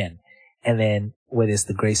happen again. And then whether it's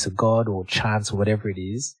the grace of God or chance or whatever it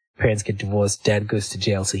is, parents get divorced, dad goes to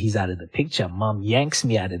jail, so he's out of the picture. Mom yanks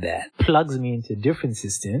me out of that, plugs me into a different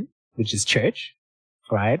system, which is church,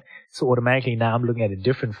 right? So automatically now I'm looking at a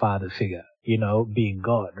different father figure, being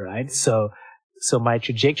God, right? So my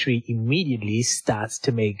trajectory immediately starts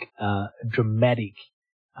to make a dramatic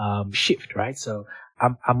shift, right? So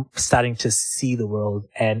I'm starting to see the world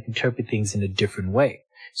and interpret things in a different way.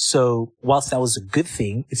 So whilst that was a good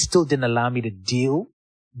thing, it still didn't allow me to deal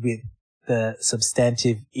with the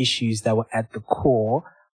substantive issues that were at the core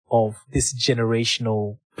of this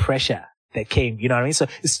generational pressure that came, you know what I mean? So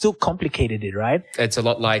it still complicated it, right? It's a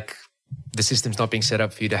lot like the system's not being set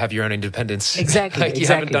up for you to have your own independence. Exactly. Like you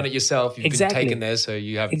haven't done it yourself. You've been taken there, so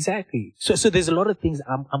you have. Exactly. So there's a lot of things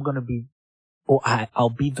I'm going to be, or I'll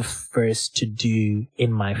be the first to do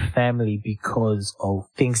in my family because of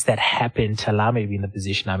things that happened to allow me to be in the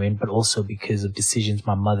position I'm in, but also because of decisions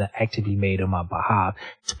my mother actively made on my behalf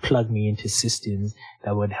to plug me into systems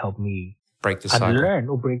that would help me break the cycle. Unlearn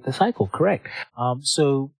or break the cycle. Correct.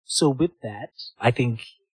 So with that, I think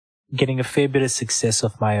getting a fair bit of success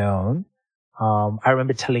of my own. I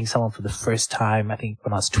remember telling someone for the first time, I think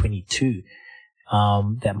when I was 22,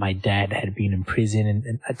 that my dad had been in prison,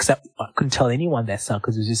 and except I couldn't tell anyone that stuff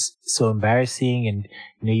because it was just so embarrassing, and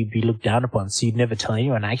you'd be looked down upon, so you'd never tell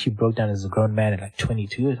anyone. I actually broke down as a grown man at like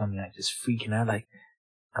 22 or something, like just freaking out, like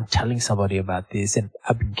I'm telling somebody about this, and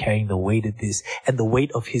I've been carrying the weight of this and the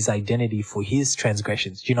weight of his identity for his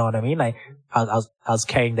transgressions. Do you know what I mean? Like I was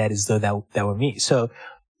carrying that as though that were me. So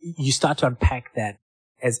you start to unpack that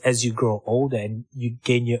as you grow older and you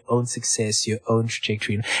gain your own success, your own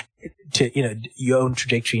trajectory, your own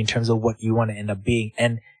trajectory in terms of what you want to end up being.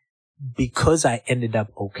 And because I ended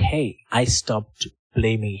up okay, I stopped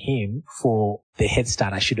blaming him for the head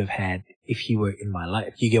start I should have had if he were in my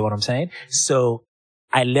life. You get what I'm saying? So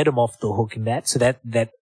I let him off the hook in that. So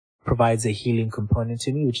that provides a healing component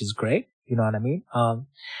to me, which is great. You know what I mean?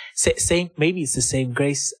 Maybe it's the same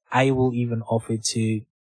grace I will even offer to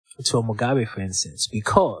Mugabe, for instance,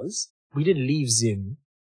 because we didn't leave Zim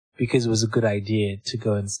because it was a good idea to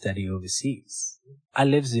go and study overseas. I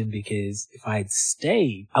left Zim because if I had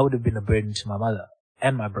stayed, I would have been a burden to my mother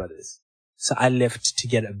and my brothers. So I left to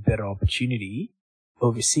get a better opportunity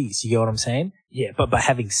overseas. You get what I'm saying? Yeah. But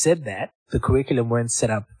having said that, the curriculum weren't set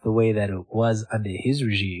up the way that it was under his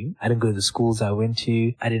regime. I didn't go to the schools I went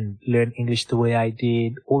to. I didn't learn English the way I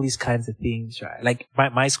did. All these kinds of things, right? Like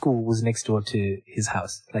my school was next door to his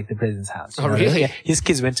house, like the president's house. Oh, really? Yeah. His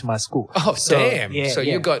kids went to my school. Oh, so, damn. Yeah, so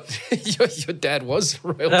yeah. you got, your dad was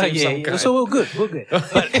royalty of some kind. So we're good.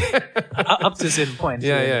 But up to a certain point.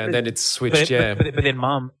 Yeah, yeah. And then it's switched, But then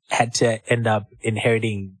mom had to end up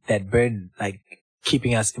inheriting that burden, like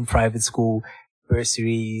keeping us in private school,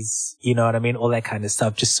 bursaries, you know what I mean? All that kind of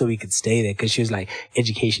stuff, just so we could stay there. Cause she was like,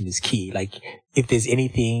 education is key. Like, if there's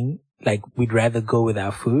anything, like, we'd rather go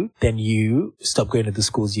without food than you stop going to the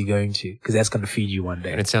schools you're going to. Cause that's going to feed you one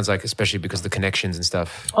day. And it sounds like, especially because of the connections and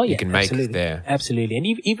stuff you can absolutely. make there. Absolutely. And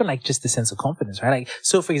even like just the sense of confidence, right? Like,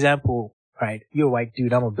 so for example, right, you're a white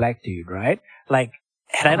dude, I'm a black dude, right? Like,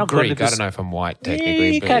 had I not Greek, gone to I don't know if I'm white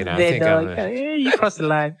technically, but I think you cross the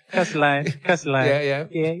line. Yeah.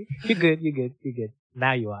 Yeah, you're good.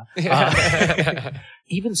 Now you are.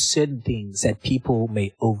 Even certain things that people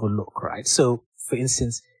may overlook, right? So, for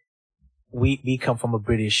instance, we come from a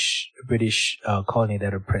British colony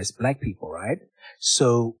that oppressed black people, right?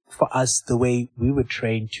 So for us, the way we were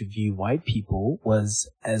trained to view white people was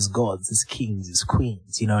as gods, as kings, as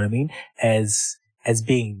queens, you know what I mean? As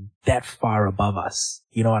being that far above us.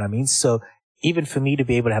 You know what I mean? So even for me to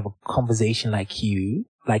be able to have a conversation like you,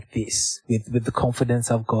 like this, with the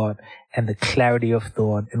confidence I've got and the clarity of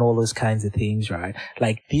thought and all those kinds of things, right?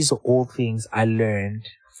 Like these are all things I learned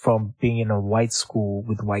from being in a white school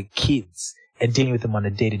with white kids and dealing with them on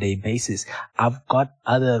a day-to-day basis. I've got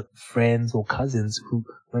other friends or cousins who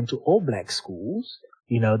went to all black schools,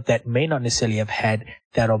 that may not necessarily have had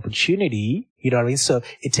that opportunity. You know what I mean? So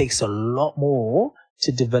it takes a lot more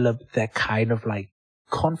to develop that kind of like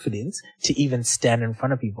confidence to even stand in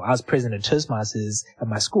front of people. I was president of Toastmasters at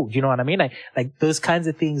my school. Do you know what I mean? Like those kinds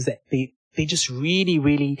of things that they just really,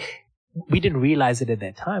 really, we didn't realize it at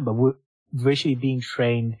that time, but we're virtually being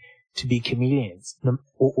trained to be chameleons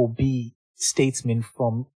or be statesmen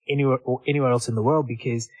from anywhere else in the world,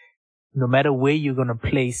 because no matter where you're going to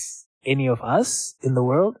place any of us in the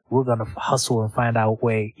world, we're going to hustle and find our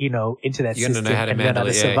way, into that system know how to and learn how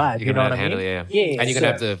to survive. You're going to know how to handle handle it, yeah. And you're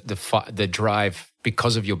going to have the drive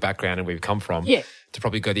because of your background and where you've come from to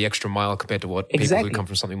probably go the extra mile compared to what people who come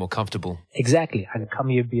from something more comfortable. Exactly. I could come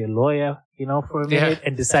here, be a lawyer, for a minute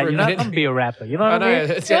and decide, I'm going to be a rapper. You know what I mean?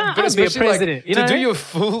 But I'm going to be a president. To do your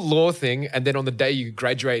full law thing and then on the day you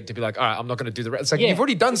graduate to be like, all right, I'm not going to do the rest. It's like, you've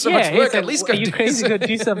already done so much work. At least go do crazy? Go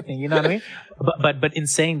do something. You know what I mean? But in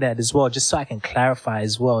saying that as well, just so I can clarify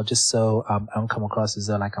as well, just so I don't come across as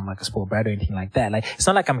though like I'm like a spoiled brat or anything like that. Like, it's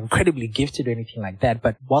not like I'm incredibly gifted or anything like that.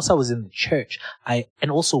 But whilst I was in the church, and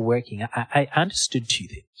also working, I understood two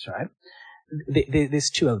things, right? There's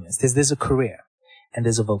two elements. There's a career and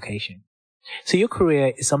there's a vocation. So your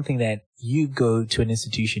career is something that you go to an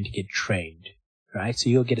institution to get trained, right? So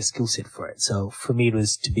you'll get a skill set for it. So for me, it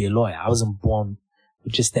was to be a lawyer. I wasn't born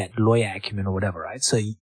with just that lawyer acumen or whatever, right? So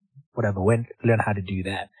learn how to do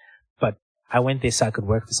that. But I went there so I could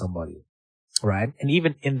work for somebody, right? And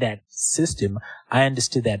even in that system, I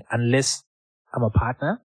understood that unless I'm a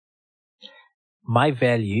partner, my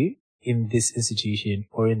value in this institution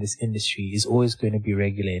or in this industry is always going to be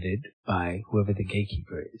regulated by whoever the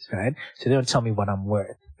gatekeeper is, right? So they don't tell me what I'm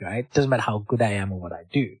worth, right? Doesn't matter how good I am or what I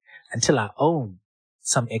do until I own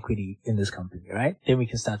some equity in this company, right? Then we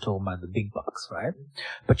can start talking about the big bucks, right?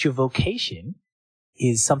 But your vocation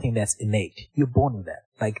is something that's innate. You're born with that.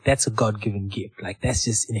 Like, that's a God-given gift. Like, that's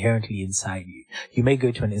just inherently inside you. You may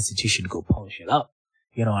go to an institution to go polish it up.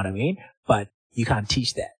 You know what I mean? But you can't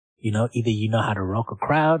teach that. Either you know how to rock a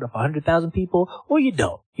crowd of 100,000 people or you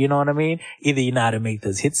don't. You know what I mean? Either you know how to make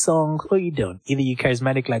those hit songs or you don't. Either you're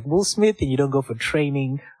charismatic like Will Smith and you don't go for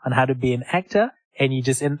training on how to be an actor and you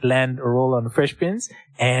just land a role on Fresh Prince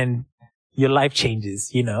and your life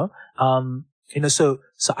changes, So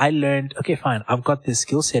I learned, okay, fine. I've got this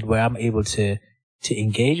skill set where I'm able to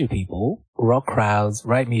engage with people, rock crowds,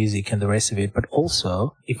 write music and the rest of it. But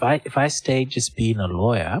also if I stay just being a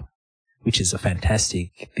lawyer, which is a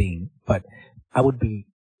fantastic thing, but I would be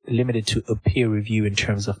limited to a peer review in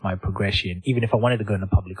terms of my progression. Even if I wanted to go in a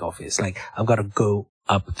public office, like I've got to go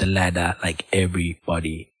up the ladder like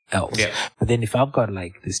everybody else. Yeah. But then if I've got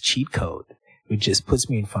like this cheat code, which just puts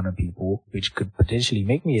me in front of people, which could potentially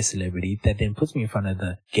make me a celebrity, that then puts me in front of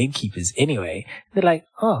the gatekeepers anyway, they're like,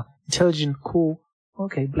 oh, intelligent, cool,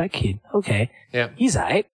 okay, black kid, okay. Yeah. He's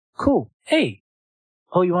alright, cool. Hey,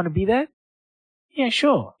 oh, you want to be that? Yeah,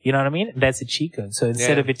 sure. You know what I mean? That's a cheat code. So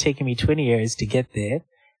instead of it taking me 20 years to get there,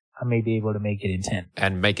 I may be able to make it in 10.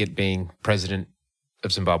 And make it being president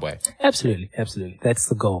of Zimbabwe. Absolutely. That's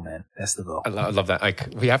the goal, man. That's the goal. I love that. Like,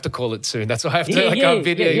 we have to call it soon. That's why I have to, we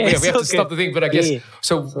have to stop the thing. But I guess,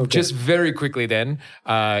 so just very quickly then,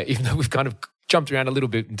 even though we've kind of jumped around a little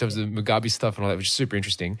bit in terms of Mugabe stuff and all that, which is super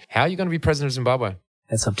interesting. How are you going to be president of Zimbabwe?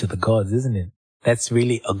 That's up to the gods, isn't it? That's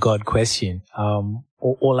really a God question.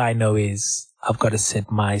 All I know is I've got to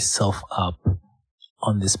set myself up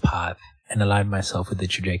on this path and align myself with the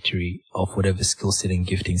trajectory of whatever skill set and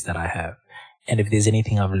giftings that I have. And if there's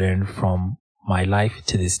anything I've learned from my life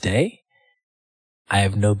to this day, I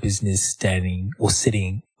have no business standing or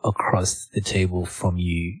sitting across the table from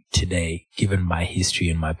you today, given my history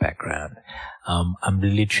and my background. I'm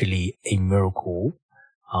literally a miracle,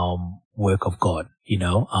 work of God,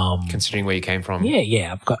 considering where you came from.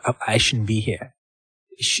 Yeah. I shouldn't be here.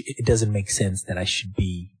 It doesn't make sense that I should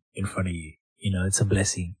be in front of you. It's a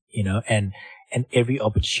blessing, and every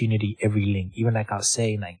opportunity, every link, even like I was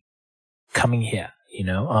saying, like coming here,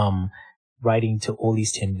 writing to all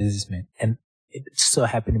these 10 businessmen. And it so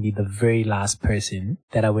happened to be the very last person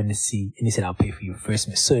that I went to see. And he said, I'll pay for your first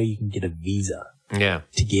semester so you can get a visa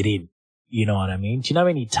to get in. You know what I mean? Do you know how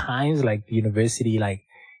many times like the university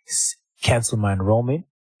canceled my enrollment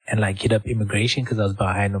and get up immigration because I was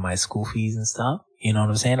behind on my school fees and stuff? You know what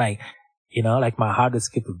I'm saying? My heart would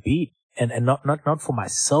skip a beat. And not for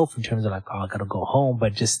myself in terms of I gotta go home,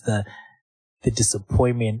 but just the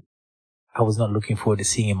disappointment I was not looking forward to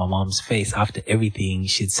seeing in my mom's face after everything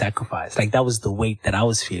she'd sacrificed. That was the weight that I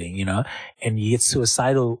was feeling, and you get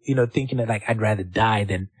suicidal, thinking that I'd rather die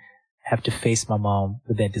than have to face my mom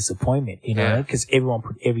with that disappointment, because everyone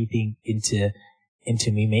put everything into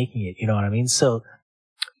me making it, you know what I mean? So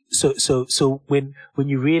when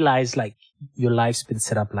you realize your life's been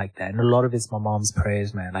set up like that, and a lot of it's my mom's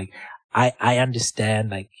prayers, man, I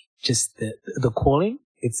understand just the calling.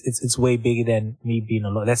 It's way bigger than me being a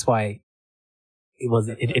lawyer. That's why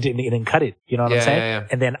it didn't cut it. You know what I'm saying? Yeah.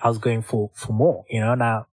 And then I was going for more,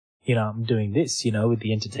 now, I'm doing this, with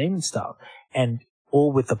the entertainment stuff, and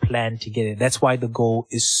all with a plan to get it. That's why the goal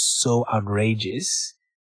is so outrageous,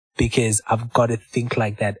 because I've got to think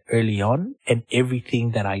like that early on, and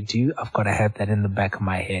everything that I do, I've got to have that in the back of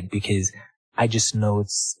my head, because I just know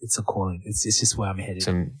it's a calling. It's just where I'm headed.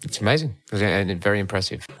 It's amazing and very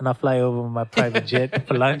impressive. And I fly over my private jet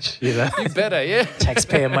for lunch, You better, yeah.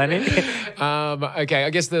 Taxpayer money. Okay, I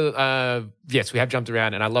guess yes, we have jumped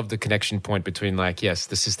around, and I love the connection point between the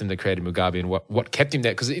system that created Mugabe and what kept him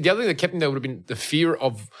there. Because the other thing that kept him there would have been the fear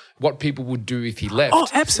of what people would do if he left. Oh,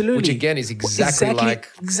 absolutely. Which again is exactly.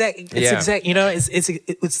 It's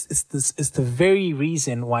the very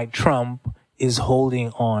reason why Trump is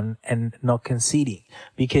holding on and not conceding,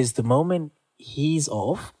 because the moment he's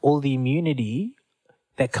off, all the immunity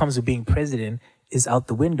that comes with being president is out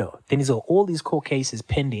the window. Then he's got all these court cases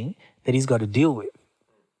pending that he's got to deal with,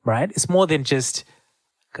 right? It's more than just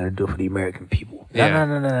got to do it for the American people.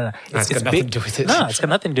 No. It's got nothing to do with it. No, it's got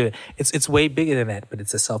nothing to do with it. It's way bigger than that, but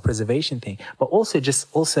it's a self-preservation thing. But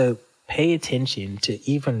also pay attention to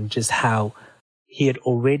even just how he had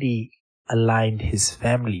already aligned his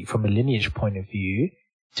family from a lineage point of view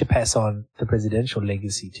to pass on the presidential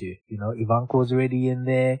legacy to. Ivanka was already in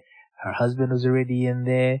there. Her husband was already in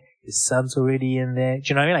there. His son's already in there. Do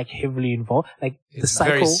you know what I mean? Heavily involved. The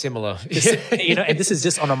cycle. Very similar. And this is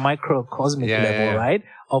just on a microcosmic level, right?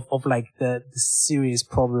 Of the serious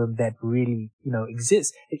problem that really,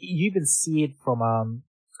 exists. You even see it from,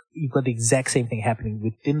 you've got the exact same thing happening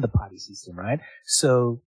within the party system, right?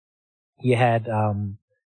 So you had,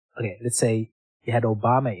 let's say you had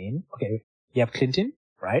Obama in. Okay, you have Clinton,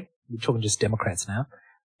 right? We're talking just Democrats now.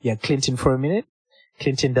 You have Clinton for a minute.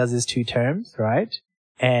 Clinton does his 2 terms, right?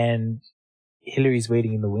 And Hillary's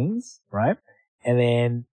waiting in the wings, right? And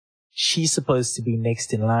then she's supposed to be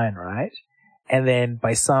next in line, right? And then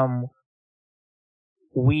by some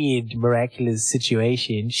weird, miraculous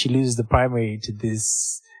situation, she loses the primary to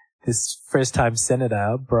this first-time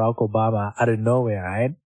senator, Barack Obama, out of nowhere,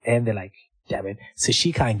 right? And they're like, damn it. So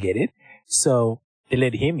she can't get it. So they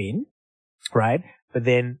let him in, right? But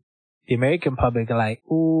then the American public are like,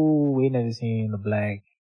 ooh, we never seen a black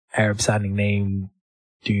Arab sounding name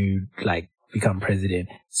dude become president.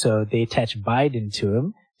 So they attach Biden to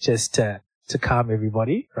him just to calm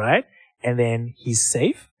everybody, right? And then he's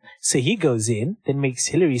safe. So he goes in, then makes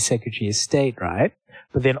Hillary Secretary of State, right?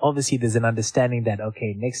 But then obviously there's an understanding that,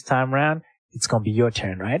 okay, next time round, it's going to be your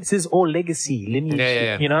turn, right? This is all legacy,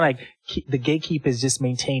 lineage, the gatekeepers just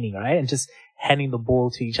maintaining, right? And just handing the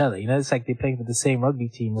ball to each other. It's like they're playing for the same rugby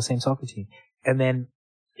team or same soccer team. And then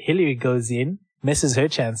Hillary goes in, messes her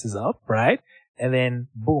chances up, right? And then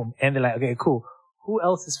boom. And they're like, okay, cool. Who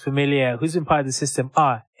else is familiar? Who's been part of the system?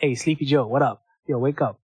 Hey, Sleepy Joe, what up? Yo, wake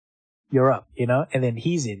up. You're up, And then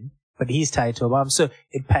he's in, but he's tied to Obama. So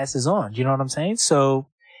it passes on. Do you know what I'm saying? So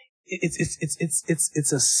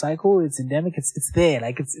it's a cycle. It's endemic. It's there.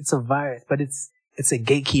 It's a virus, but it's a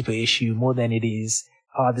gatekeeper issue more than it is,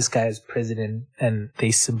 this guy is president and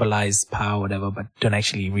they symbolize power, whatever, but don't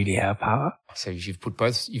actually really have power. So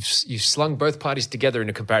you've slung both parties together in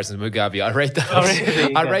a comparison to Mugabe. I rate that.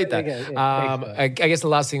 I rate that. I guess the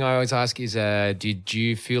last thing I always ask is, do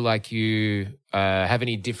you feel like you have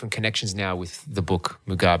any different connections now with the book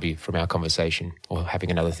Mugabe from our conversation, or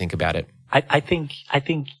having another think about it? I think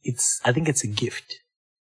it's a gift,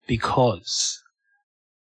 because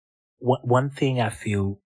one thing I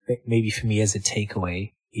feel maybe for me as a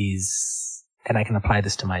takeaway is, and I can apply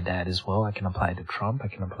this to my dad as well, I can apply it to Trump, I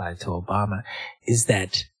can apply it to Obama, is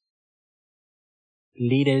that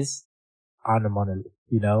leaders aren't a monolith,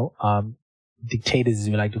 dictators, as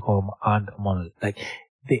we like to call them, aren't a monolith.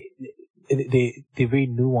 They're very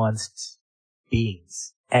nuanced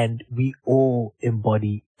beings, and we all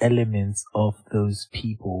embody elements of those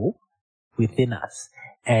people within us.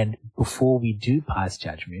 And before we do pass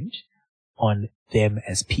judgment on them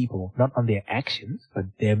as people, not on their actions, but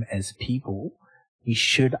them as people, we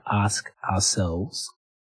should ask ourselves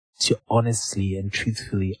to honestly and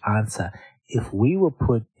truthfully answer, if we were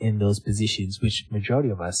put in those positions, which majority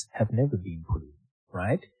of us have never been put in,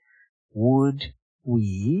 right? Would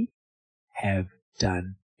we have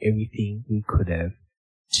done everything we could have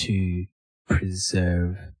to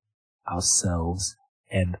preserve ourselves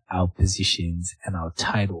and our positions and our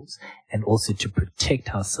titles, and also to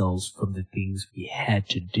protect ourselves from the things we had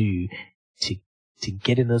to do to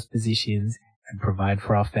get in those positions and provide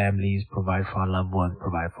for our families, provide for our loved ones,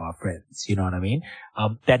 provide for our friends? You know what I mean?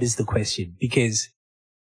 That is the question, because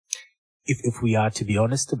if we are to be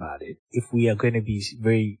honest about it, if we are going to be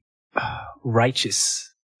very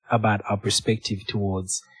righteous about our perspective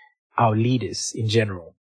towards our leaders in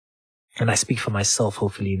general, and I speak for myself,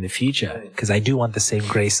 hopefully in the future, because I do want the same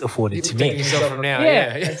grace afforded to me. Yourself from now,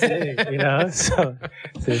 absolutely. You know, so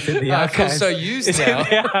it's in the archives. I feel so used now.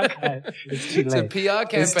 It's too late. It's a PR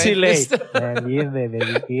campaign. It's too late. Man, be in there,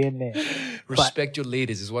 baby. Be in there. Respect your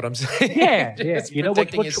leaders is what I'm saying. Yeah. You know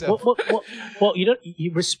what? Well,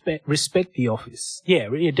 you respect the office.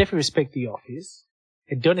 Yeah, you definitely respect the office.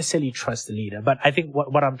 And don't necessarily trust the leader. But I think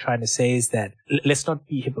what I'm trying to say is that let's not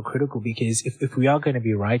be hypocritical, because if we are going to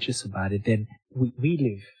be righteous about it, then we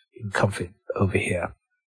live in comfort over here.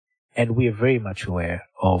 And we are very much aware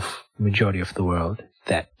of the majority of the world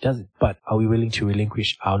that doesn't. But are we willing to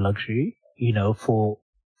relinquish our luxury, for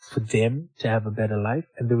them to have a better life?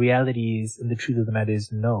 And the reality is, and the truth of the matter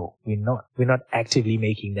is, no, we're not. We're not actively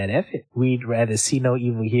making that effort. We'd rather see no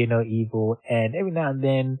evil, hear no evil, and every now and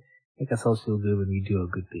then make ourselves feel good when we do a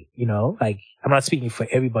good thing, like, I'm not speaking for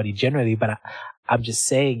everybody generally, but I'm just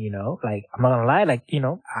saying, like, I'm not gonna lie, like,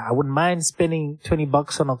 I wouldn't mind spending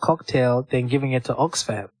 $20 on a cocktail than giving it to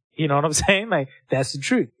Oxfam. You know what I'm saying? Like, that's the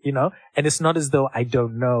truth, and it's not as though I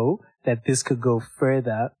don't know that this could go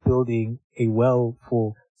further building a well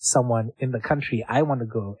for someone in the country I want to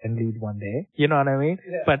go and lead one day. You know what I mean?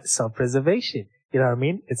 Yeah. But self-preservation, you know what I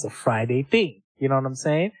mean? It's a Friday thing. You know what I'm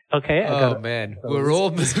saying? Okay. We're all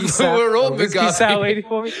Mugabe waiting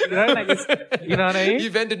for me. You know what I mean?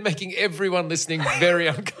 You've ended making everyone listening very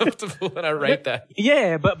uncomfortable, and I rate that.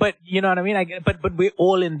 Yeah, but you know what I mean? But we're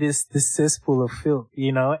all in this cesspool of filth,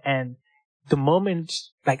 and the moment,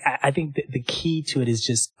 like, I think the key to it is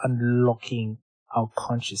just unlocking our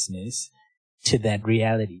consciousness to that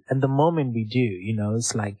reality. And the moment we do,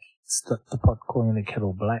 it's like it's the pot calling the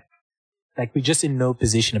kettle black. Like, we're just in no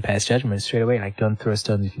position to pass judgment straight away. Like, don't throw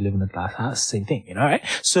stones if you live in a glass house. Same thing, right?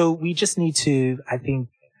 So we just need to, I think,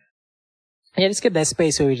 just get that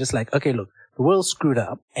space where we're just like, okay, look, the world's screwed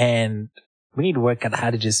up, and we need to work out how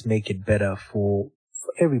to just make it better for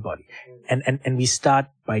everybody. And we start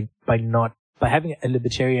by having a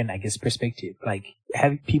libertarian, I guess, perspective. Like,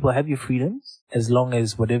 people have your freedoms as long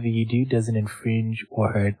as whatever you do doesn't infringe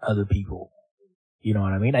or hurt other people. You know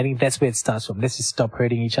what I mean? I think that's where it starts from. Let's just stop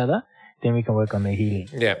hurting each other. Then we can work on the healing.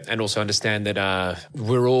 Yeah, and also understand that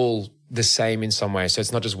we're all the same in some way. So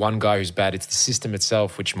it's not just one guy who's bad, it's the system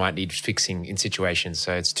itself which might need fixing in situations.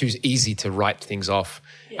 So it's too easy to write things off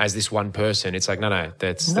as this one person. It's like, no,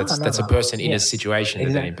 that's a person in a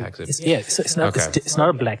situation that impacts it. It's not it's not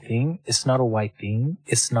a black thing, it's not a white thing,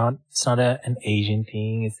 it's not an Asian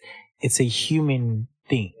thing, it's a human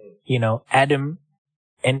thing. Adam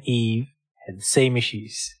and Eve had the same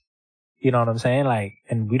issues. You know what I'm saying? Like,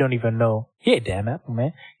 and we don't even know. Yeah, damn Apple,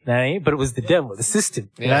 man. You know what I mean? But it was the devil, the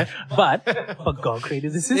system. You know? But God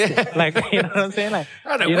created the system. Yeah. Like, you know what I'm saying? Like,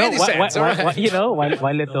 I don't know,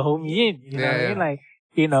 why let the homie in? You know what I mean? Like,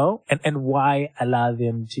 and why allow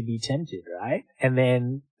them to be tempted, right? And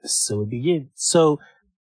then so it begins. So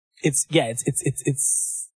it's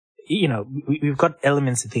we've got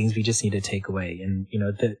elements of things we just need to take away, and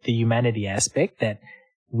the humanity aspect that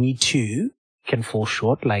we too can fall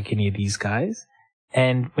short like any of these guys.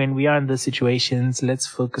 And when we are in those situations, let's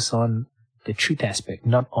focus on the truth aspect,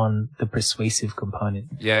 not on the persuasive component.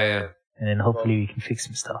 Yeah. And then hopefully we can fix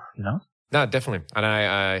some stuff, No, definitely. And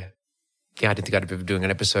I didn't think I'd be doing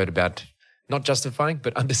an episode about not justifying,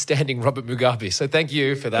 but understanding Robert Mugabe. So thank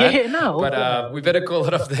you for that. Yeah, no. But we better call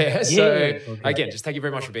it off there. So again, just thank you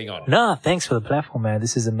very much for being on. No, thanks for the platform, man.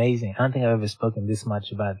 This is amazing. I don't think I've ever spoken this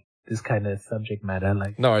much about this kind of subject matter.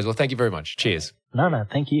 Like, no worries. Well, thank you very much. Cheers. No,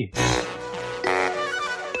 thank you.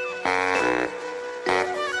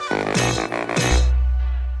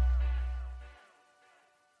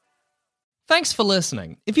 Thanks for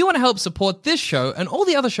listening. If you want to help support this show and all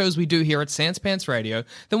the other shows we do here at Sans Pants Radio,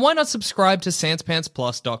 then why not subscribe to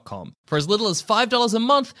SansPantsPlus.com? For as little as $5 a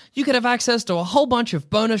month, you could have access to a whole bunch of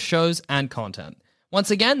bonus shows and content.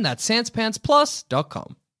 Once again, that's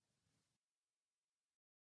SansPantsPlus.com.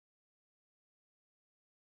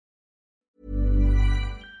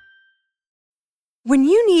 When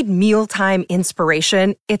you need mealtime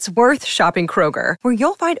inspiration, it's worth shopping Kroger, where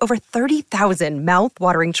you'll find over 30,000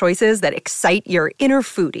 mouth-watering choices that excite your inner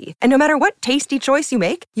foodie. And no matter what tasty choice you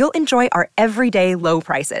make, you'll enjoy our everyday low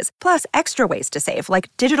prices, plus extra ways to save,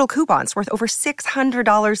 like digital coupons worth over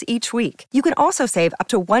 $600 each week. You can also save up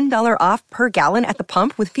to $1 off per gallon at the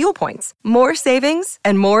pump with fuel points. More savings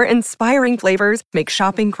and more inspiring flavors make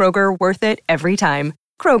shopping Kroger worth it every time.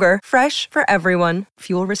 Kroger, fresh for everyone.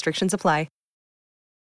 Fuel restrictions apply.